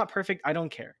 If it's not perfect, I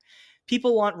don't care.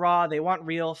 People want raw, they want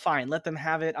real, fine. Let them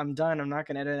have it. I'm done. I'm not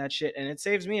going to edit that shit. And it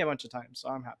saves me a bunch of time. So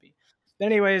I'm happy. But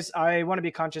anyways, I want to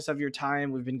be conscious of your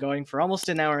time. We've been going for almost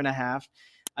an hour and a half.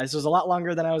 This was a lot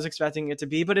longer than I was expecting it to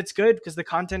be, but it's good because the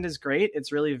content is great.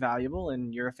 It's really valuable,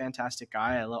 and you're a fantastic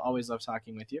guy. Always love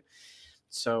talking with you.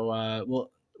 So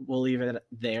we'll leave it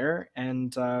there,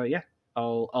 and yeah,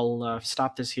 I'll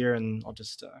stop this here, and I'll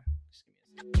just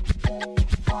give me a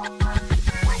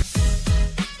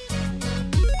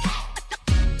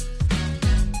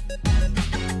second.